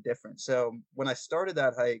something different. So when I started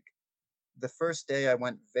that hike, the first day I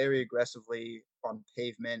went very aggressively on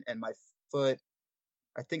pavement, and my foot,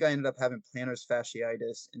 I think I ended up having plantar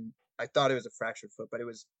fasciitis, and I thought it was a fractured foot, but it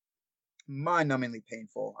was mind-numbingly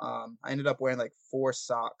painful. I ended up wearing like 4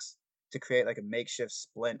 socks to create like a makeshift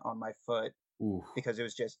splint on my foot Ooh. because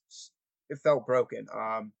it felt broken.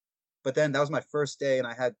 But then that was my first day, and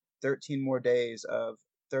I had 13 more days of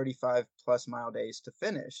 35 plus mile days to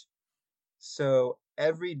finish. So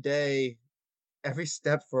every day, every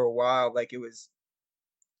step for a while, like it was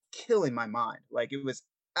killing my mind. Like it was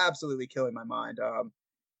absolutely killing my mind.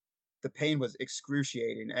 The pain was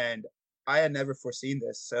excruciating, and I had never foreseen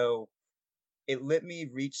this. So it let me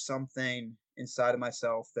reach something inside of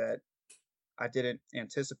myself that I didn't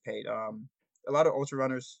anticipate. A lot of ultra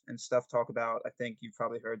runners and stuff talk about, I think you've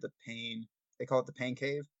probably heard the pain, they call it the pain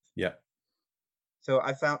cave. Yeah. So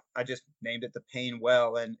I just named it the pain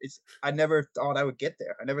well. And I never thought I would get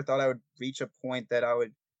there. I never thought I would reach a point that I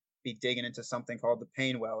would be digging into something called the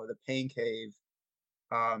pain well or the pain cave.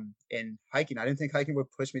 In hiking, I didn't think hiking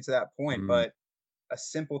would push me to that point, Mm. but a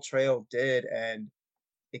simple trail did. And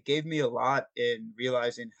it gave me a lot in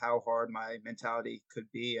realizing how hard my mentality could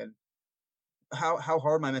be and how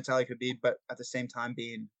hard my mentality could be, but at the same time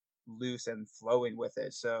being loose and flowing with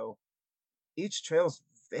it. So each trail's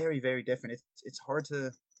very, very different. It's hard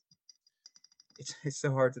to it's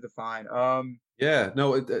so hard to define. Yeah,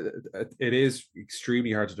 no, it is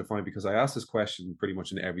extremely hard to define because I ask this question pretty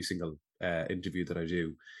much in every single interview that I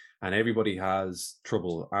do, and everybody has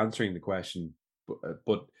trouble answering the question.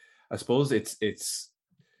 But I suppose it's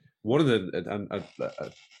one of the, and I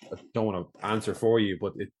don't want to answer for you,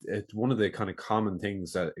 but it's one of the kind of common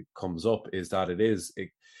things that it comes up is that it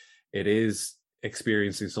is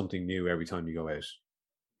experiencing something new every time you go out,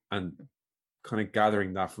 and kind of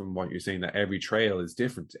gathering that from what you're saying, that every trail is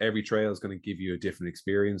different. Every trail is going to give you a different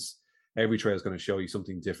experience. Every trail is going to show you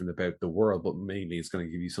something different about the world, but mainly it's going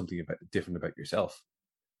to give you something different about yourself.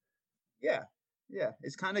 Yeah, yeah.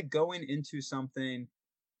 It's kind of going into something.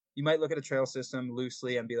 You might look at a trail system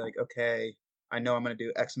loosely and be like, okay, I know I'm going to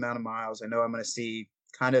do X amount of miles. I know I'm going to see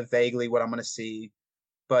kind of vaguely what I'm going to see.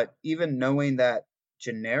 But even knowing that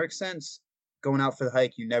generic sense, going out for the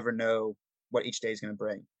hike, you never know what each day is going to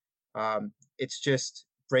bring. It's just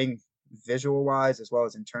bring visual wise as well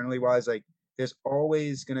as internally wise. Like there's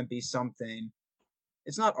always going to be something.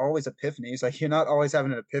 It's not always epiphanies. Like you're not always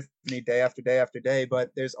having an epiphany day after day after day,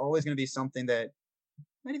 but there's always going to be something that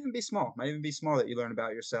might even be small that you learn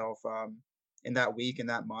about yourself in that week, in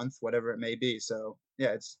that month, whatever it may be. So yeah,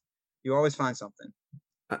 it's you always find something.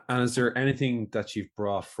 And is there anything that you've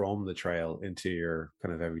brought from the trail into your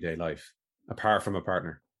kind of everyday life, apart from a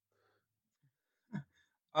partner?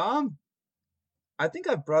 Um, I think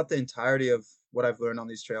I've brought the entirety of what I've learned on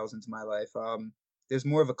these trails into my life. There's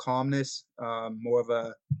more of a calmness, more of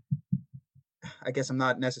a, I guess I'm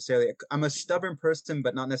not necessarily, I'm a stubborn person,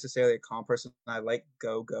 but not necessarily a calm person. I like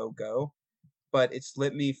go, go, go, but it's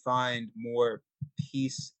let me find more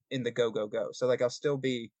peace in the go, go, go. So like I'll still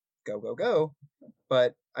be go, go, go,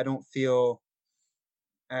 but I don't feel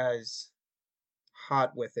as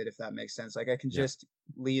hot with it, if that makes sense. Like I can Yeah. just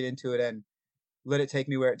lead into it and let it take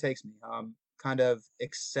me where it takes me. Kind of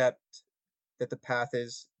accept that the path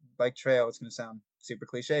is like trail. It's going to sound super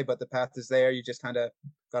cliche, but the path is there. You just kind of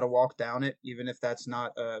got to walk down it, even if that's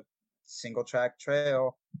not a single track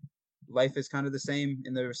trail. Life is kind of the same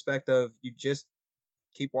in the respect of you just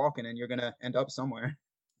keep walking and you're going to end up somewhere.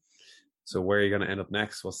 So where are you going to end up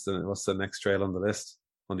next? What's the next trail on the list,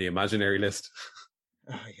 on the imaginary list?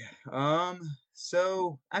 Oh, yeah.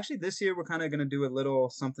 So actually this year we're kind of going to do a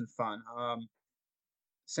little something fun.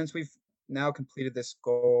 Since we've now completed this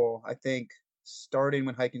goal, I think starting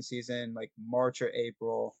when hiking season, like March or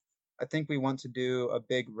April, I think we want to do a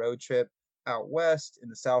big road trip out west in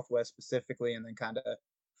the Southwest specifically, and then kind of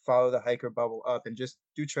follow the hiker bubble up and just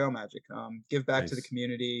do trail magic. Give back to the Nice.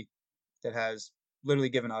 community that has literally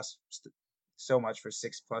given us so much for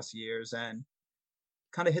 6+ years and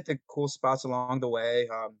kind of hit the cool spots along the way.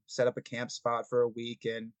 Set up a camp spot for a week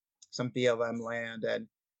in some BLM land and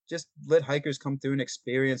just let hikers come through and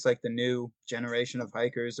experience like the new generation of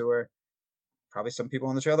hikers, or probably some people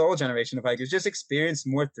on the trail, the old generation of hikers, just experience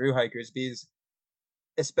more through hikers because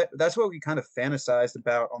that's what we kind of fantasized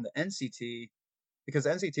about on the NCT, because the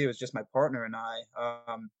NCT was just my partner and I.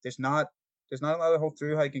 There's not a lot of whole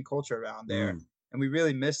through hiking culture around there, Mm. and we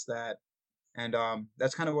really missed that. And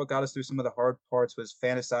that's kind of what got us through some of the hard parts, was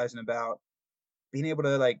fantasizing about being able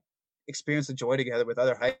to like experience the joy together with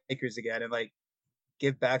other hikers again, and like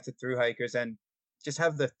give back to through hikers and just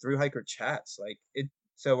have the through hiker chats. Like it,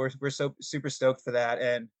 so we're so super stoked for that.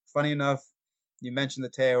 And funny enough, you mentioned the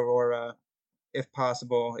Te Aurora. If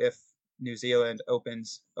possible, if New Zealand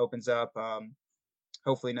opens up,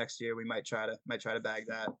 hopefully next year we might try to bag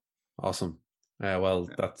that. Awesome. Well,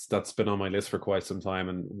 Yeah. that's been on my list for quite some time,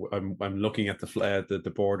 and I'm looking at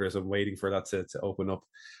the borders. I'm waiting for that to open up.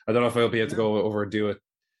 I don't know if I'll be able to Yeah. go over and do it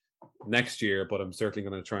next year, but I'm certainly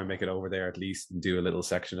going to try and make it over there at least and do a little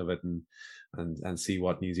section of it and see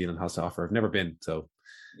what New Zealand has to offer. I've never been, so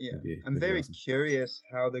Yeah, I'm it'd be very awesome. curious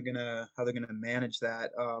how they're gonna manage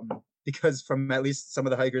that. Because from at least some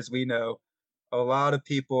of the hikers we know, a lot of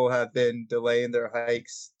people have been delaying their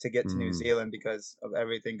hikes to get to New Mm. Zealand because of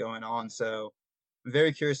everything going on. So I'm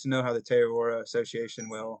very curious to know how the Te Aurora Association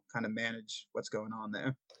will kind of manage what's going on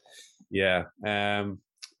there. Yeah.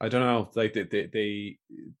 I don't know. Like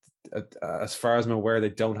as far as I'm aware, they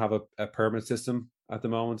don't have a permit system at the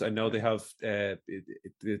moment. I know Okay. they have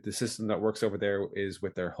the system that works over there is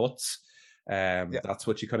with their huts. Yeah. That's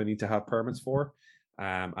what you kind of need to have permits for.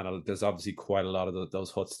 And there's obviously quite a lot of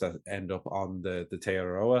those huts that end up on the Te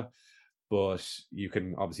Aroa. but you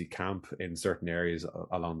can obviously camp in certain areas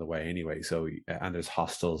along the way anyway. So, and there's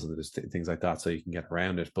hostels and there's things like that, so you can get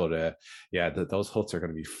around it. But yeah, those huts are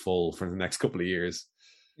going to be full for the next couple of years.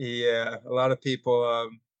 Yeah, a lot of people. I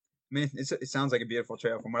mean, it sounds like a beautiful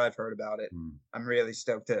trail from what I've heard about it. Mm. I'm really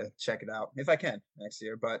stoked to check it out if I can next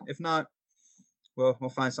year. But if not, we'll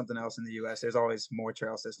find something else in the U.S. There's always more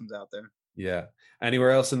trail systems out there. Yeah.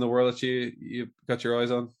 Anywhere else in the world that you got your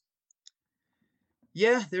eyes on?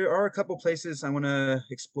 Yeah, there are a couple places I want to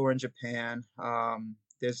explore in Japan.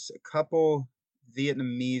 There's a couple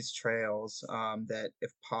Vietnamese trails that,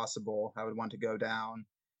 if possible, I would want to go down.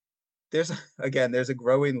 There's again, there's a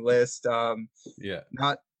growing list. Yeah.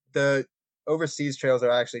 Not the overseas trails are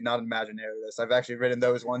actually not an imaginary list. I've actually written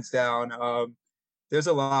those ones down. There's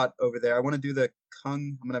a lot over there. I want to do the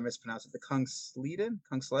Kung. I'm gonna mispronounce it. The Kungsleden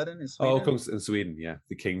in Oh, Sweden. comes in Sweden. Yeah,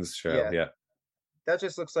 the King's Trail. Yeah, Yeah. that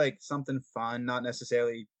just looks like something fun. Not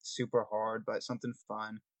necessarily super hard, but something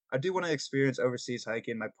fun. I do want to experience overseas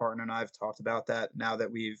hiking. My partner and I have talked about that now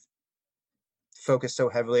that we've focused so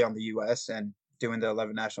heavily on the U.S. and doing the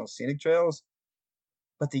 11 national scenic trails.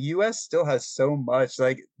 But the US still has so much.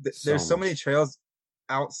 Like So there's so many much. trails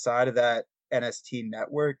outside of that NST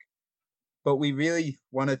network, but we really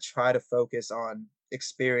want to try to focus on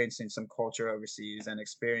experiencing some culture overseas and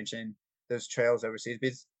experiencing those trails overseas.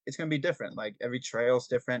 Because it's going to be different. Like every trail is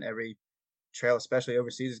different. Every trail, especially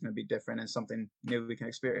overseas, is going to be different and something new we can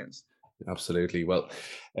experience. Absolutely. Well,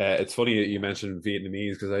 it's funny that you mentioned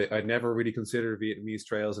Vietnamese because I never really considered Vietnamese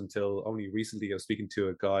trails until only recently. I was speaking to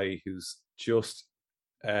a guy who's just,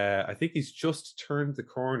 I think he's just turned the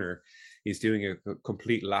corner. He's doing a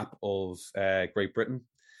complete lap of Great Britain,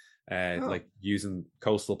 Oh, like using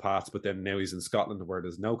coastal paths, but then now he's in Scotland where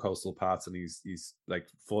there's no coastal paths, and he's like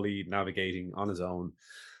fully navigating on his own.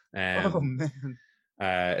 oh Um, man.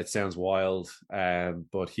 it sounds wild,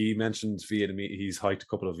 but he mentioned Vietnamese. He's hiked a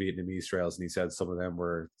couple of Vietnamese trails, and he said some of them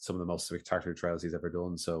were some of the most spectacular trails he's ever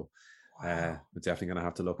done. So Wow. we're definitely going to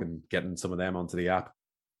have to look and getting some of them onto the app.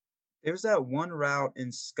 There's that one route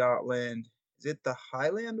in Scotland. Is it the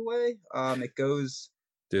Highland Way?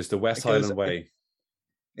 There's the West It goes Highland Way.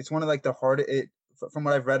 It's one of like the hard it from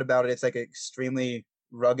what I've read about it, it's like an extremely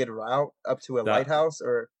rugged route up to a That lighthouse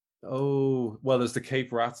or Oh well, there's the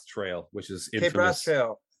Cape Wrath Trail, which is Cape Wrath infamous.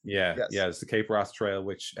 Trail. Yeah, Yes. it's the Cape Wrath Trail,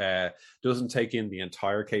 which doesn't take in the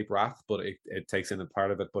entire Cape Wrath, but it takes in a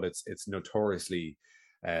part of it. But uh,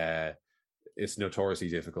 it's notoriously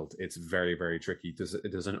difficult. It's very very tricky.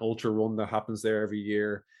 There's an ultra run that happens there every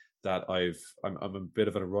year that I'm a bit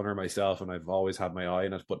of a runner myself, and I've always had my eye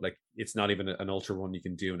on it. But like, it's not even an ultra run you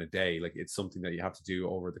can do in a day. Like, it's something that you have to do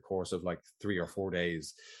over the course of like 3 or 4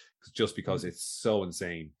 days, just because Mm. it's so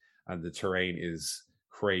insane and the terrain is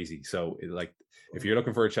crazy. So, like, if you're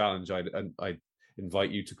looking for a challenge, I'd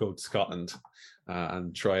invite you to go to Scotland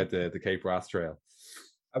and try out the Cape Wrath Trail.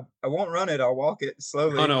 I won't run it. I'll walk it Oh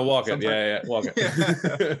slowly. no, walk it. Sometimes. Yeah, walk Yeah.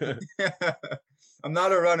 it. Yeah. I'm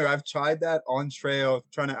not a runner. I've tried that on trail,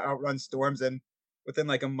 trying to outrun storms, and within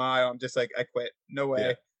like a mile, I'm just like, I quit. No Yeah.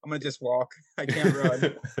 way. I'm gonna just walk. I can't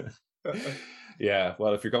run. Yeah,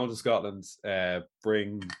 well, if you're going to Scotland,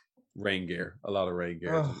 bring rain gear, a lot of rain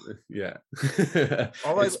gear. Oh, Yeah,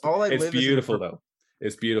 all I it's live is in the beautiful though.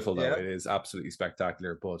 It's beautiful though. yeah. It is absolutely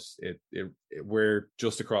spectacular. But we're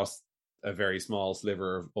just across a very small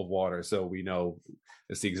sliver of water, so we know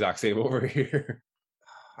it's the exact same over here.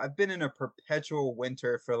 I've been in a perpetual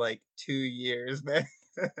winter for like 2 years, man.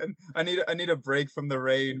 I need a break from the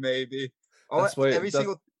rain, maybe. That's why Every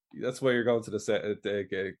single that's why you're going to the set.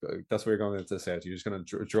 That's why you're going into the set. You're just going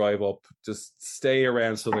to drive up, just stay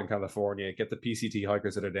around Southern California, get the PCT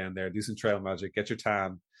hikers that are down there, do some trail magic, get your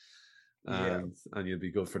tan, yeah. and you'll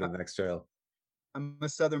be good for the I, next trail. I'm a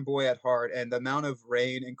Southern boy at heart, and the amount of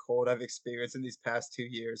rain and cold I've experienced in these past 2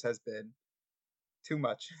 years has been too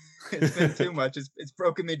much. It's been too much. It's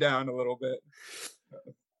broken me down a little bit.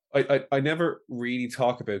 I never really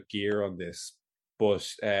talk about gear on this, but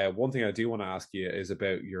one thing I do want to ask you is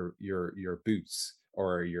about your boots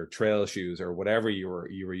or your trail shoes or whatever you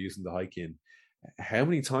were using to hike in. How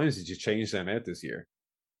many times did you change them out this year?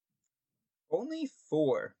 Only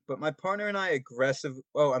four, but my partner and I aggressive.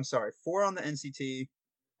 Oh, I'm sorry, four on the NCT,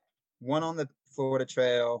 one on the Florida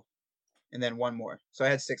Trail, and then one more. So I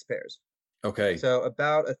had six pairs. Okay. So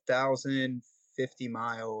about 1,050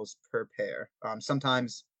 miles per pair.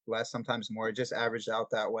 Sometimes less, sometimes more. It just averaged out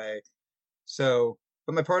that way. So,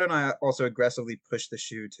 but my partner and I also aggressively push the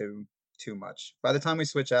shoe too much. By the time we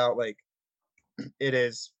switch out, like it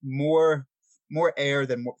is more air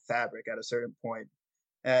than more fabric at a certain point.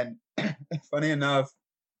 And funny enough,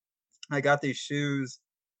 I got these shoes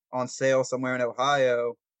on sale somewhere in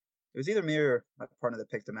Ohio, it was either me or my partner that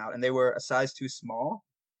picked them out, and they were a size too small.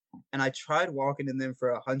 And I tried walking in them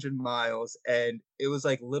for 100 miles, and it was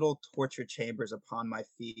like little torture chambers upon my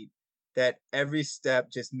feet that every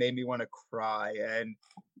step just made me want to cry. And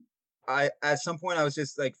I, at some point, I was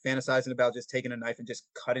just like fantasizing about just taking a knife and just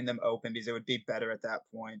cutting them open because it would be better at that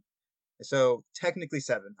point. So technically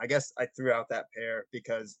seven. I guess I threw out that pair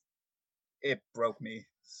because it broke me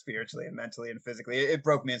spiritually and mentally and physically. It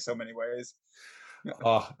broke me in so many ways.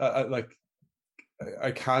 Oh, like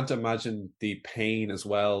I can't imagine the pain as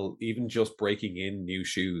well, even just breaking in new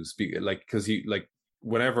shoes. Like, because you like,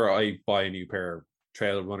 whenever I buy a new pair of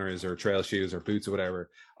trail runners or trail shoes or boots or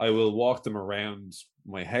whatever, I will walk them around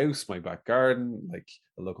my house, my back garden, like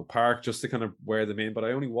a local park, just to kind of wear them in. But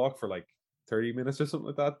I only walk for like 30 minutes or something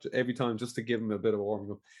like that every time, just to give them a bit of a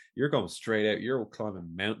warming up. You're going straight out, you're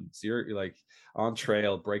climbing mountains, you're like on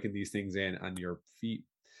trail, breaking these things in, and your feet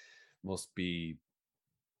must be.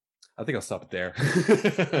 I think I'll stop it there.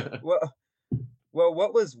 Well, well,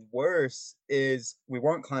 what was worse is we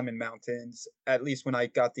weren't climbing mountains, at least when I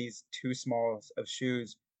got these too small of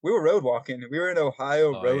shoes. We were road walking. We were in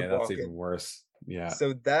Ohio Oh road yeah, that's even walking. worse. Yeah,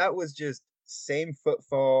 So that was just same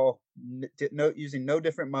footfall, no using no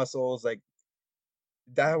different muscles. Like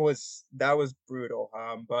that was brutal.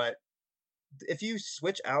 But if you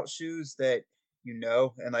switch out shoes that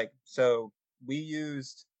and like so we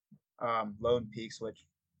used Lone Peaks, which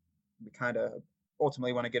we kind of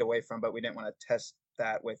ultimately want to get away from, but we didn't want to test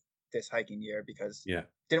that with this hiking year because yeah.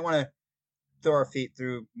 didn't want to throw our feet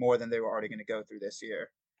through more than they were already going to go through this year.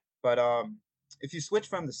 But if you switch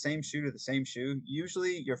from the same shoe to the same shoe,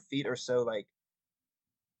 usually your feet are so like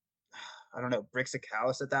I don't know bricks of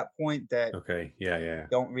callus at that point that Okay, yeah, yeah.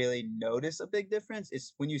 don't really notice a big difference.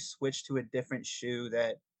 It's when you switch to a different shoe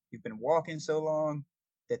that you've been walking so long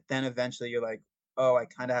that then eventually you're like, oh, I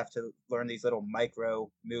kind of have to learn these little micro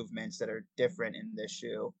movements that are different in this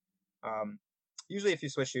shoe. Um, Usually, if you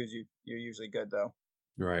switch shoes, you're usually good though.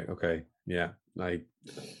 Right. Okay. Yeah. I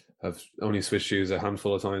have only switched shoes a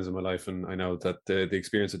handful of times in my life, and I know that the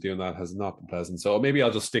experience of doing that has not been pleasant. So maybe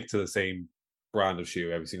I'll just stick to the same brand of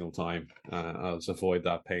shoe every single time. I'll just avoid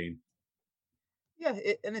that pain. Yeah,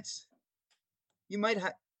 and it's you might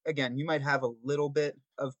have again, you might have a little bit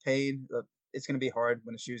of pain. It's going to be hard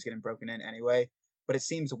when a shoe's getting broken in anyway, but it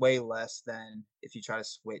seems way less than if you try to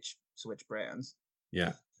switch brands.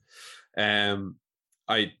 Yeah. Um,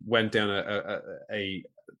 I went down a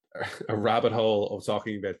rabbit hole of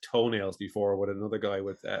talking about toenails before with another guy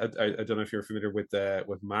with I don't know if you're familiar with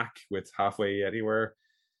Mac with Halfway Anywhere.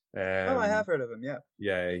 Oh, I Um, have heard of him. Yeah,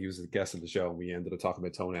 yeah, he was a guest on the show, and we ended up talking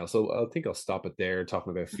about toenails. So I think I'll stop it there,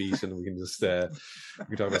 talking about feet, and we can just we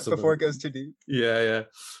can talk about before something. it goes too deep. Yeah,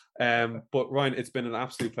 yeah. But Ryan, it's been an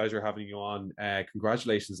absolute pleasure having you on.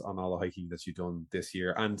 Congratulations on all the hiking that you've done this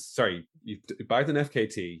year. And sorry, you bagged an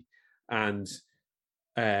FKT, and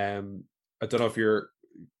I don't know if you're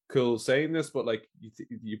cool saying this, but like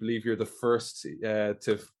you believe you're the first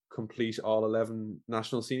to complete all 11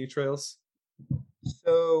 national scenic trails.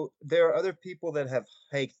 So there are other people that have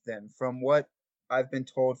hiked them. From what I've been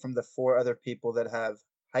told from the four other people that have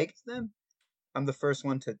hiked them, I'm the first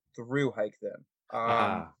one to through hike them.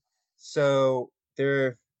 Ah, So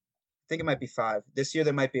I think it might be five. This year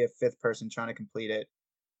there might be a fifth person trying to complete it.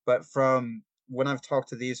 But from when I've talked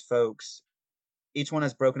to these folks, each one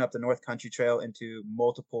has broken up the North Country Trail into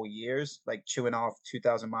multiple years, like chewing off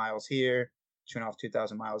 2,000 miles here, chewing off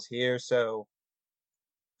 2,000 miles here. So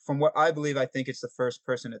from what I believe, I think it's the first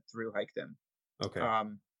person to through hike them. okay.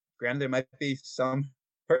 Um, Granted, there might be some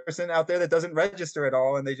person out there that doesn't register at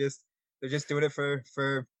all, and they're just doing it for.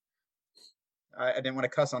 I didn't want to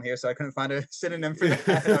cuss on here, so I couldn't find a synonym for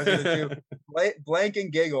that. I was going to do blank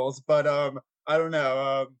and giggles, but I don't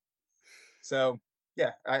know. So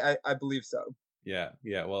yeah, I believe so. Yeah,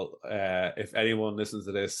 yeah. Well, if anyone listens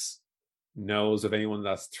to this knows of anyone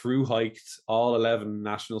that's through hiked all 11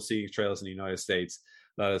 national scenic trails in the United States,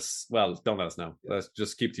 let us, well, don't let us know. Let's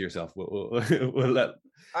just keep to yourself. We'll let.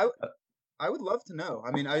 I I would love to know.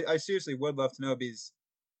 I mean, I seriously would love to know because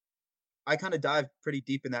I kind of dived pretty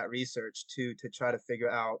deep in that research to try to figure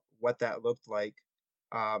out what that looked like.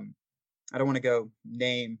 Um, I don't want to go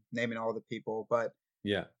naming all the people, but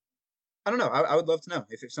Yeah, I don't know. I would love to know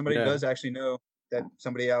if somebody yeah. does actually know that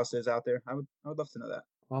somebody else is out there. I would love to know that.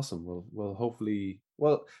 Awesome. Well, hopefully,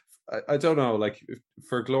 well, I don't know, like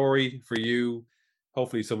for glory for you,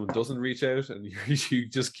 hopefully someone doesn't reach out and you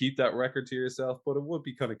just keep that record to yourself. But it would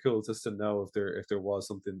be kind of cool just to know if there was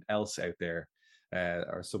something else out there,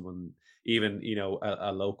 or someone, even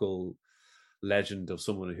a local legend of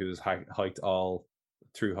someone who's hiked all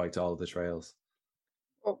the trails.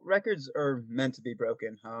 Well, records are meant to be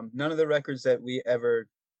broken. None of the records that we ever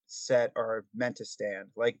set are meant to stand.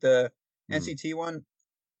 Like the Mm. NCT one,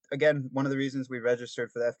 again, one of the reasons we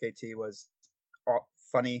registered for the FKT was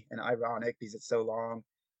funny and ironic because it's so long.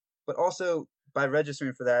 But also by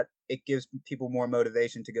registering for that, it gives people more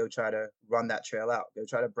motivation to go try to run that trail out, go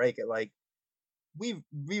try to break it. Like we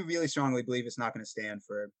really strongly believe it's not going to stand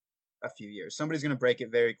for a few years. Somebody's going to break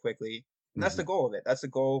it very quickly, and that's Hmm. the goal of it. That's the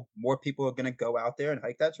goal. More people are going to go out there and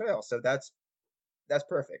hike that trail. So that's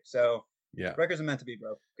perfect. So Yeah, records are meant to be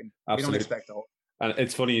broken. We don't absolutely. expect the whole. And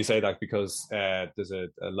it's funny you say that because there's a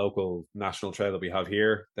local national trail that we have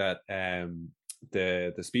here that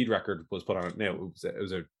the speed record was put on it. Now it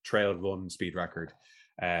was a trail run speed record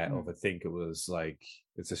of I think it was like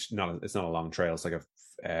it's not a long trail. It's like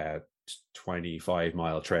a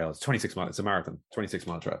 25-mile trail. It's 26 miles. It's a marathon.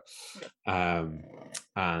 26-mile trail.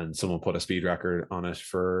 And someone put a speed record on it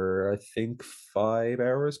for I think 5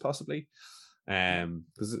 hours possibly.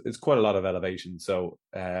 Because it's quite a lot of elevation. So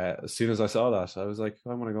as soon as I saw that, I was like,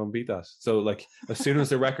 I want to go and beat that. So like as soon as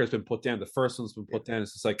the record's been put down, the first one's been put down,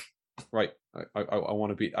 it's just like, right, I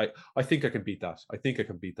want to beat. I think I can beat that. I think I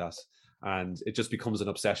can beat that, and it just becomes an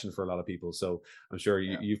obsession for a lot of people. So I'm sure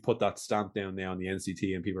you've put that stamp down now on the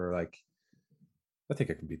NCT, and people are like, I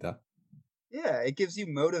think I can beat that. Yeah, it gives you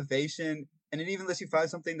motivation, and it even lets you find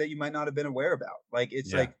something that you might not have been aware about. Like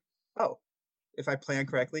it's Yeah. like, oh, if I plan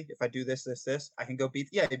correctly, if I do this, I can go beat.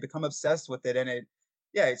 Yeah, you become obsessed with it, and it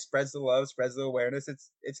spreads the love, spreads the awareness.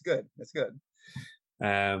 It's good. It's good.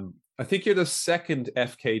 I think you're the second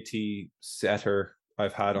FKT setter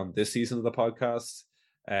I've had on this season of the podcast.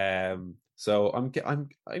 So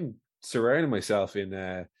I'm surrounding myself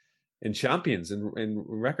in champions in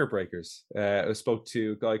record breakers. I spoke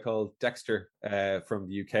to a guy called Dexter from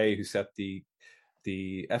the UK who set the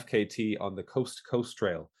FKT on the Coast to Coast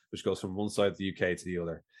Trail, which goes from one side of the UK to the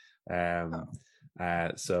other.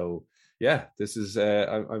 So yeah, this is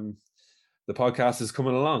I'm the podcast is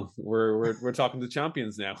coming along. We're talking to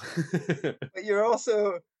champions now. But you're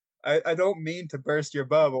also, I don't mean to burst your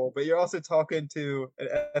bubble, but you're also talking to an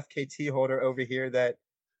FKT holder over here that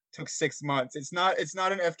took 6 months. It's not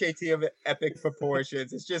an FKT of epic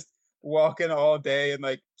proportions. It's just walking all day and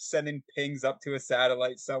like sending pings up to a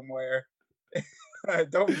satellite somewhere.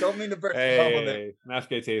 Don't mean to burst the bubble there. Hey, an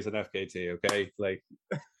FKT is an FKT, okay? Like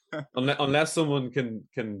unless someone can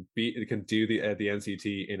do the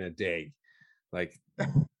NCT in a day, like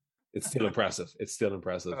it's still impressive. It's still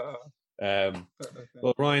impressive.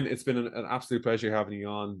 Well, Ryan, it's been an absolute pleasure having you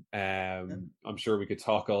on. I'm sure we could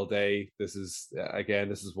talk all day. This is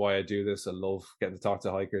why I do this. I love getting to talk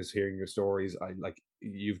to hikers, hearing your stories.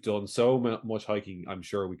 You've done so much hiking. I'm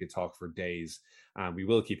sure we could talk for days, and we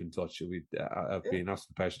will keep in touch. It'd be an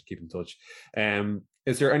absolute pleasure to keep in touch.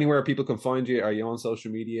 Is there anywhere people can find you? Are you on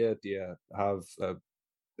social media? Do you have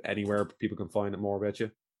anywhere people can find out more about you?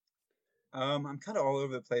 I'm kind of all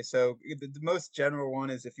over the place. So the most general one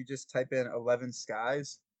is if you just type in 11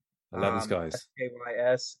 Skies, 11 Skies.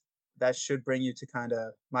 SKYS, that should bring you to kind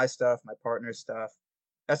of my stuff, my partner's stuff.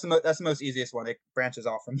 That's the most easiest one. It branches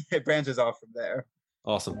off from there.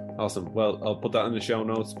 Awesome. Well, I'll put that in the show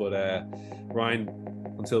notes. But Ryan,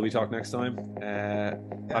 until we talk next time,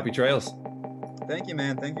 happy trails. Thank you,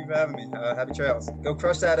 man. Thank you for having me. Happy trails. Go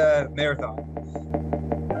crush that marathon.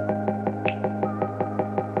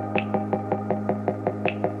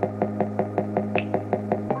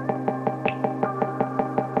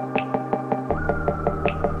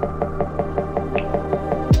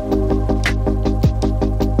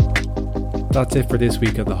 That's it for this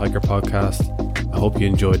week of the Hiker Podcast. I hope you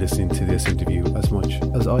enjoyed listening to this interview as much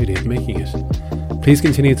as I did making it. Please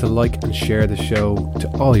continue to like and share the show to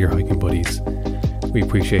all your hiking buddies. We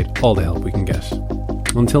appreciate all the help we can get.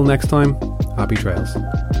 Until next time, happy trails.